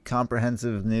pretty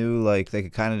comprehensive new, they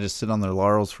could kind of just sit on their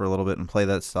laurels for a little bit and play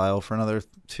that style for another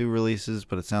 2 releases,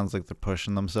 but it sounds like they're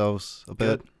pushing themselves a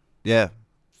bit. Yeah,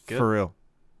 good. For real.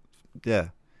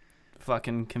 Yeah.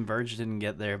 Fucking Converge didn't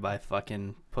get there by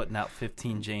fucking putting out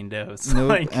 15 Jane Does.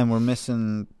 Nope, and we're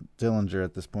missing Dillinger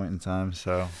at this point in time,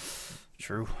 so.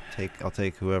 True. I'll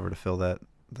take whoever to fill that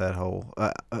hole.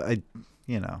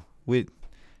 We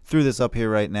threw this up here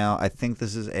right now. I think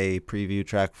this is a preview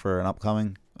track for an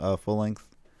upcoming full length,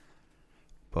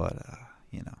 but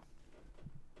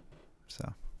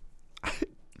so.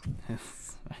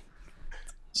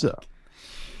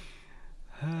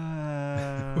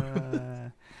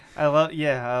 I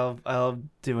love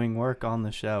doing work on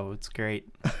the show. It's great.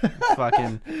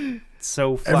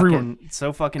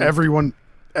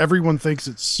 Everyone thinks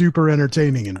it's super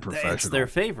entertaining and professional. It's their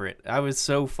favorite. I was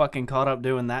so fucking caught up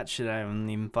doing that shit, I wasn't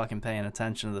even fucking paying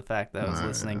attention to the fact that I was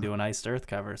listening to an Iced Earth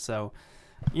cover. So,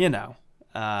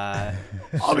 I'll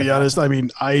be honest. I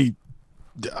mean, I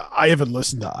haven't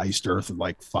listened to Iced Earth in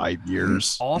 5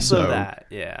 years. Also, that,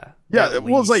 yeah. Yeah,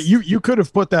 well, it's like you could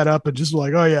have put that up and just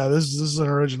like, oh yeah, this is an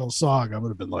original song. I would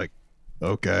have been like,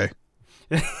 okay.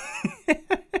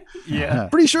 Yeah. I'm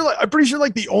pretty sure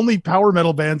like the only power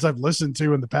metal bands I've listened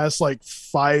to in the past like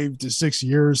 5 to 6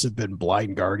 years have been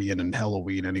Blind Guardian and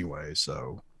Halloween anyway.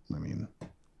 So, I mean,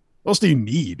 what else do you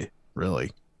need,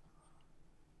 really?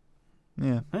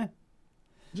 Yeah.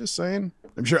 Just saying.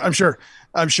 I'm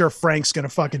sure Frank's gonna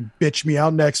fucking bitch me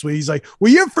out next week. He's like,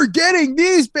 well, you're forgetting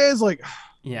these bands. Like,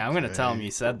 Yeah, I'm gonna tell him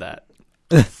you said that.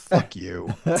 fuck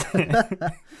you.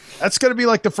 That's gonna be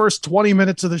like the first 20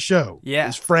 minutes of the show. Yeah.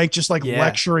 Is Frank just like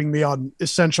lecturing me on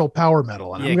essential power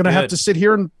metal, and I'm gonna have good. to sit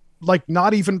here and like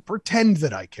not even pretend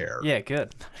that I care. Yeah,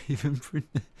 good.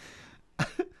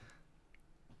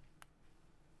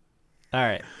 All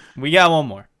right, we got one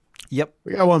more. Yep.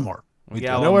 We got one more. We got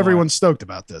I one know more. everyone's stoked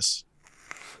about this.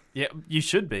 Yeah, you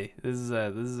should be. This is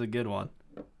a good one.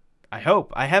 I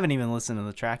hope. I haven't even listened to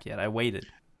the track yet. I waited.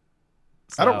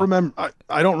 I don't So- remember.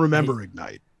 I don't remember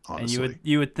Ignite. Honestly, And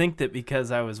you would think that because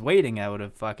I was waiting, I would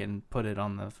have fucking put it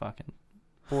on the fucking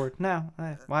board. No,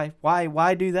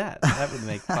 why do that? That would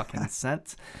make fucking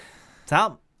sense.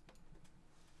 Tom,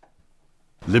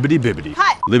 Libbity Bibbity.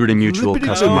 Liberty Mutual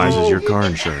customizes your car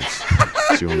insurance.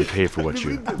 So you only pay for what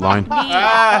you line.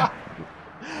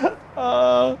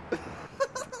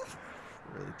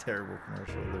 Really terrible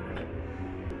commercial.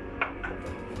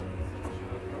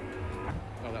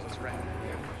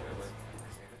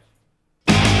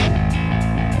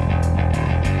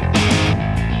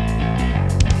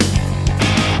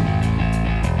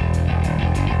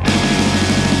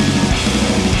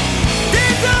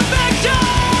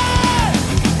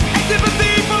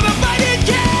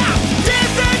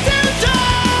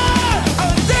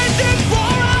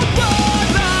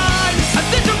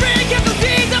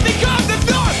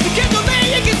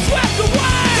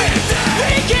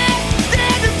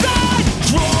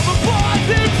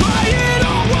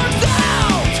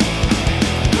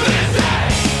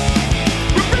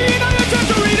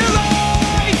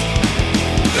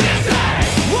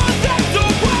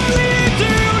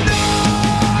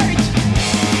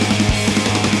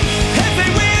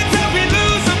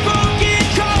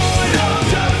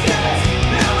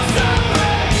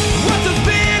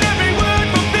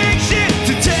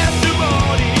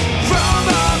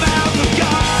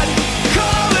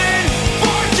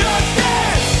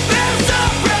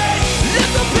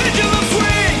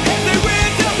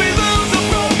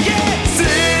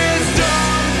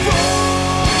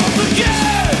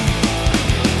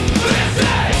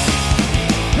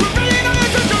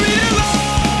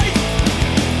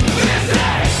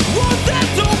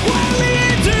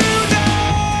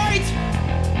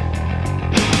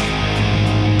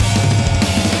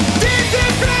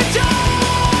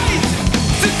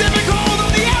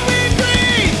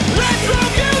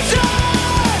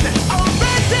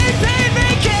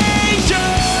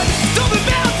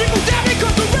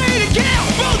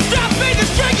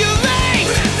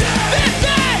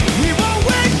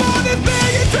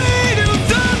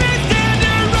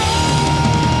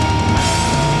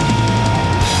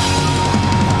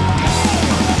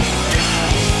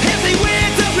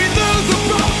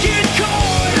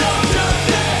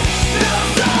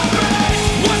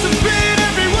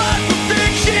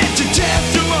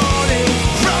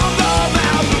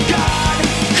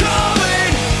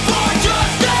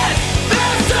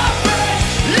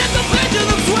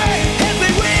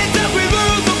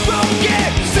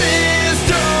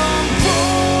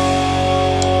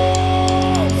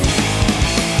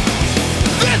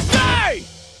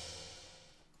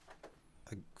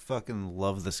 Fucking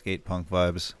love the skate punk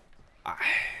vibes.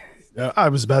 I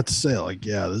was about to say, like,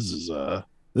 yeah, this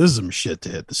is some shit to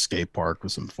hit the skate park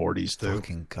with some 40s too.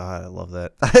 Fucking God, I love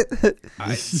that.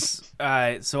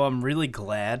 so I'm really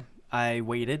glad I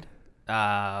waited.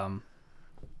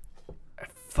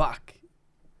 Fuck,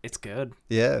 it's good.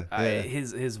 Yeah,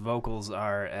 His vocals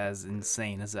are as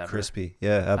insane as ever. Crispy.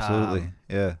 Yeah, absolutely.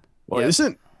 Yeah. Well,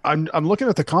 I'm looking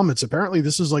at the comments. Apparently,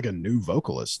 this is like a new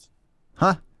vocalist.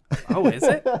 Huh? Oh, is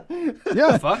it?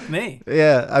 Yeah. Fuck me.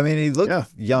 Yeah, I mean, he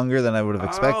looked younger than I would have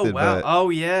expected. Oh, wow. But Oh,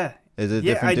 yeah. is it a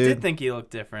Yeah, different I dude? did think he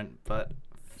looked different, but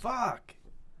fuck.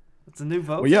 It's a new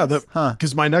vocalist. Well, yeah,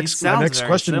 because my next very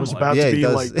question was similar. about Yeah, to he be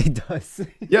does. like, He does.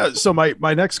 yeah. So my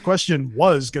next question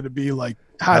was going to be like,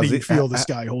 how do How's you he- feel this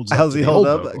guy holds up? How's to he the hold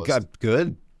old up? vocalist? God,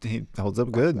 good. He holds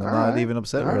up good. I'm not even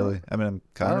upset, really. I mean, I'm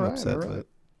kind of upset. But...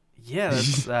 Yeah,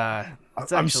 that's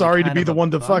I'm actually sorry to kind be of the a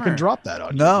one to bummer. fucking drop that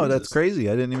on you. No, Jesus. that's crazy.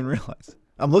 I didn't even realize.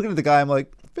 I'm looking at the guy. I'm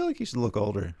like, I feel like he should look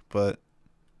older, but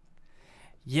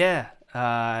Yeah.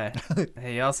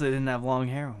 He also didn't have long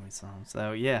hair when we saw him,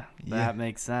 so yeah, that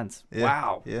makes sense. Yeah,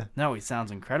 Wow. yeah. No, he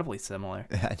sounds incredibly similar.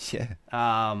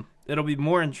 yeah. It'll be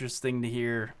more interesting to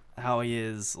hear how he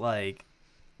is like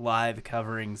live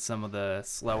covering some of the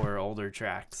slower, older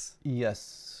tracks.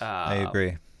 Yes, I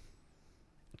agree.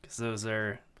 Because those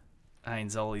are,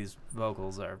 Zoli's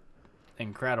vocals are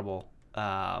incredible.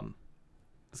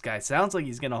 This guy sounds like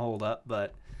he's gonna hold up,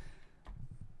 but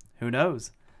who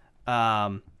knows?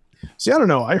 See, I don't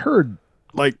know. I heard,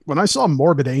 like, when I saw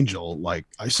Morbid Angel, like,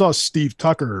 I saw Steve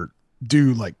Tucker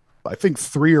do, like, I think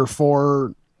 3 or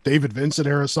 4 David Vincent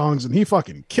era songs, and he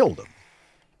fucking killed them.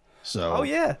 So, oh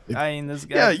yeah, this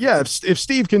guy. Yeah. If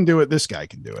Steve can do it, this guy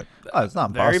can do it. Oh, it's not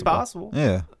very possible.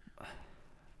 Yeah.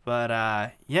 But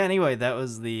yeah. Anyway, that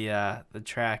was the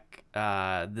track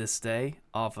 "This Day"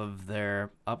 off of their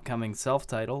upcoming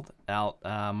self-titled out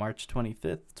March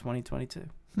 25th, 2022.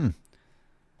 I'm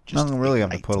really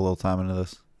gonna put a little time into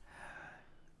this.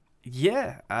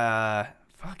 Yeah.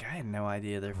 Fuck, I had no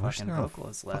idea their fucking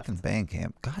vocalist left. Fucking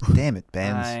Bandcamp. God damn it,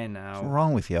 bands. I know. What's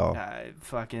wrong with y'all?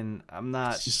 I'm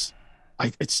not. It's just,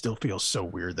 it still feels so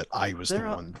weird that I was the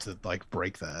one to, like,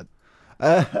 break that.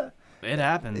 It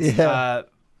happens. Yeah.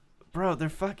 Bro, they're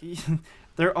fucking.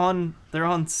 They're on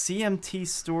CMT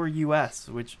Store US,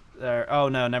 which. Oh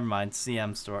no, never mind.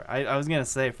 CM Store. I was gonna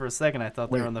say for a second I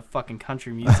thought they were on the fucking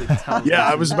country music. Yeah,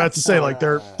 I was about to say, like,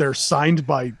 they're signed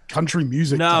by country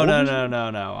music. No.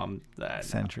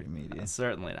 Century Media.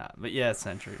 Certainly not. But yeah,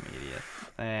 Century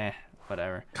Media.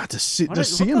 Whatever. God, does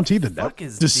CMT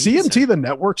the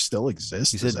network still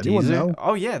exist? Does anyone know?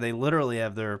 Oh yeah, they literally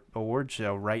have their award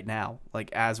show right now,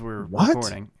 like as we're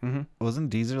recording. Mm-hmm.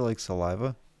 Wasn't Deezer like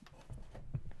Saliva?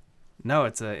 No,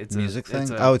 it's a music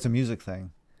thing. It's a music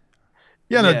thing.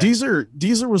 Yeah, no,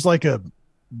 Deezer was like a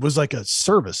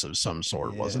service of some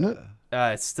sort, wasn't it?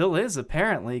 It still is,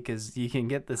 apparently, because you can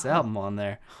get this album on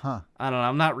there. Huh. I don't know.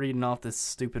 I'm not reading off this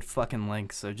stupid fucking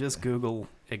link, so just Google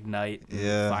Ignite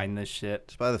and find this shit.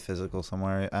 Just buy the physical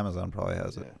somewhere. Amazon probably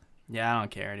has it. Yeah, I don't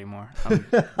care anymore. I'm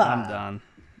done.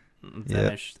 I'm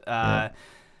finished. All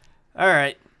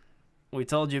right. We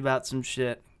told you about some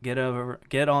shit. Get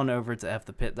on over to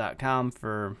fthepit.com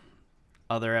for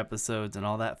other episodes and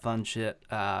all that fun shit.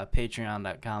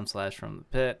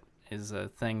 Patreon.com/FromThePit is a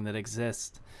thing that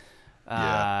exists.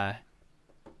 Hang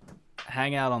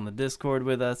out on the Discord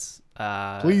with us.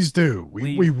 Please do.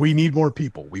 We need more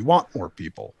people. We want more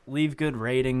people. Leave good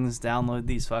ratings. Download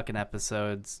these fucking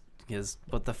episodes. Because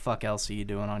what the fuck else are you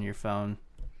doing on your phone?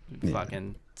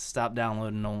 Fucking stop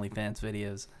downloading OnlyFans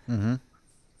videos. Mm-hmm.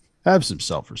 Have some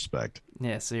self-respect.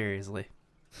 Yeah, seriously.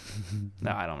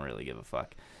 No, I don't really give a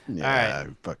fuck. Yeah, all right.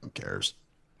 Who fucking cares?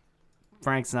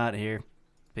 Frank's not here.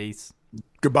 Peace.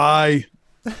 Goodbye.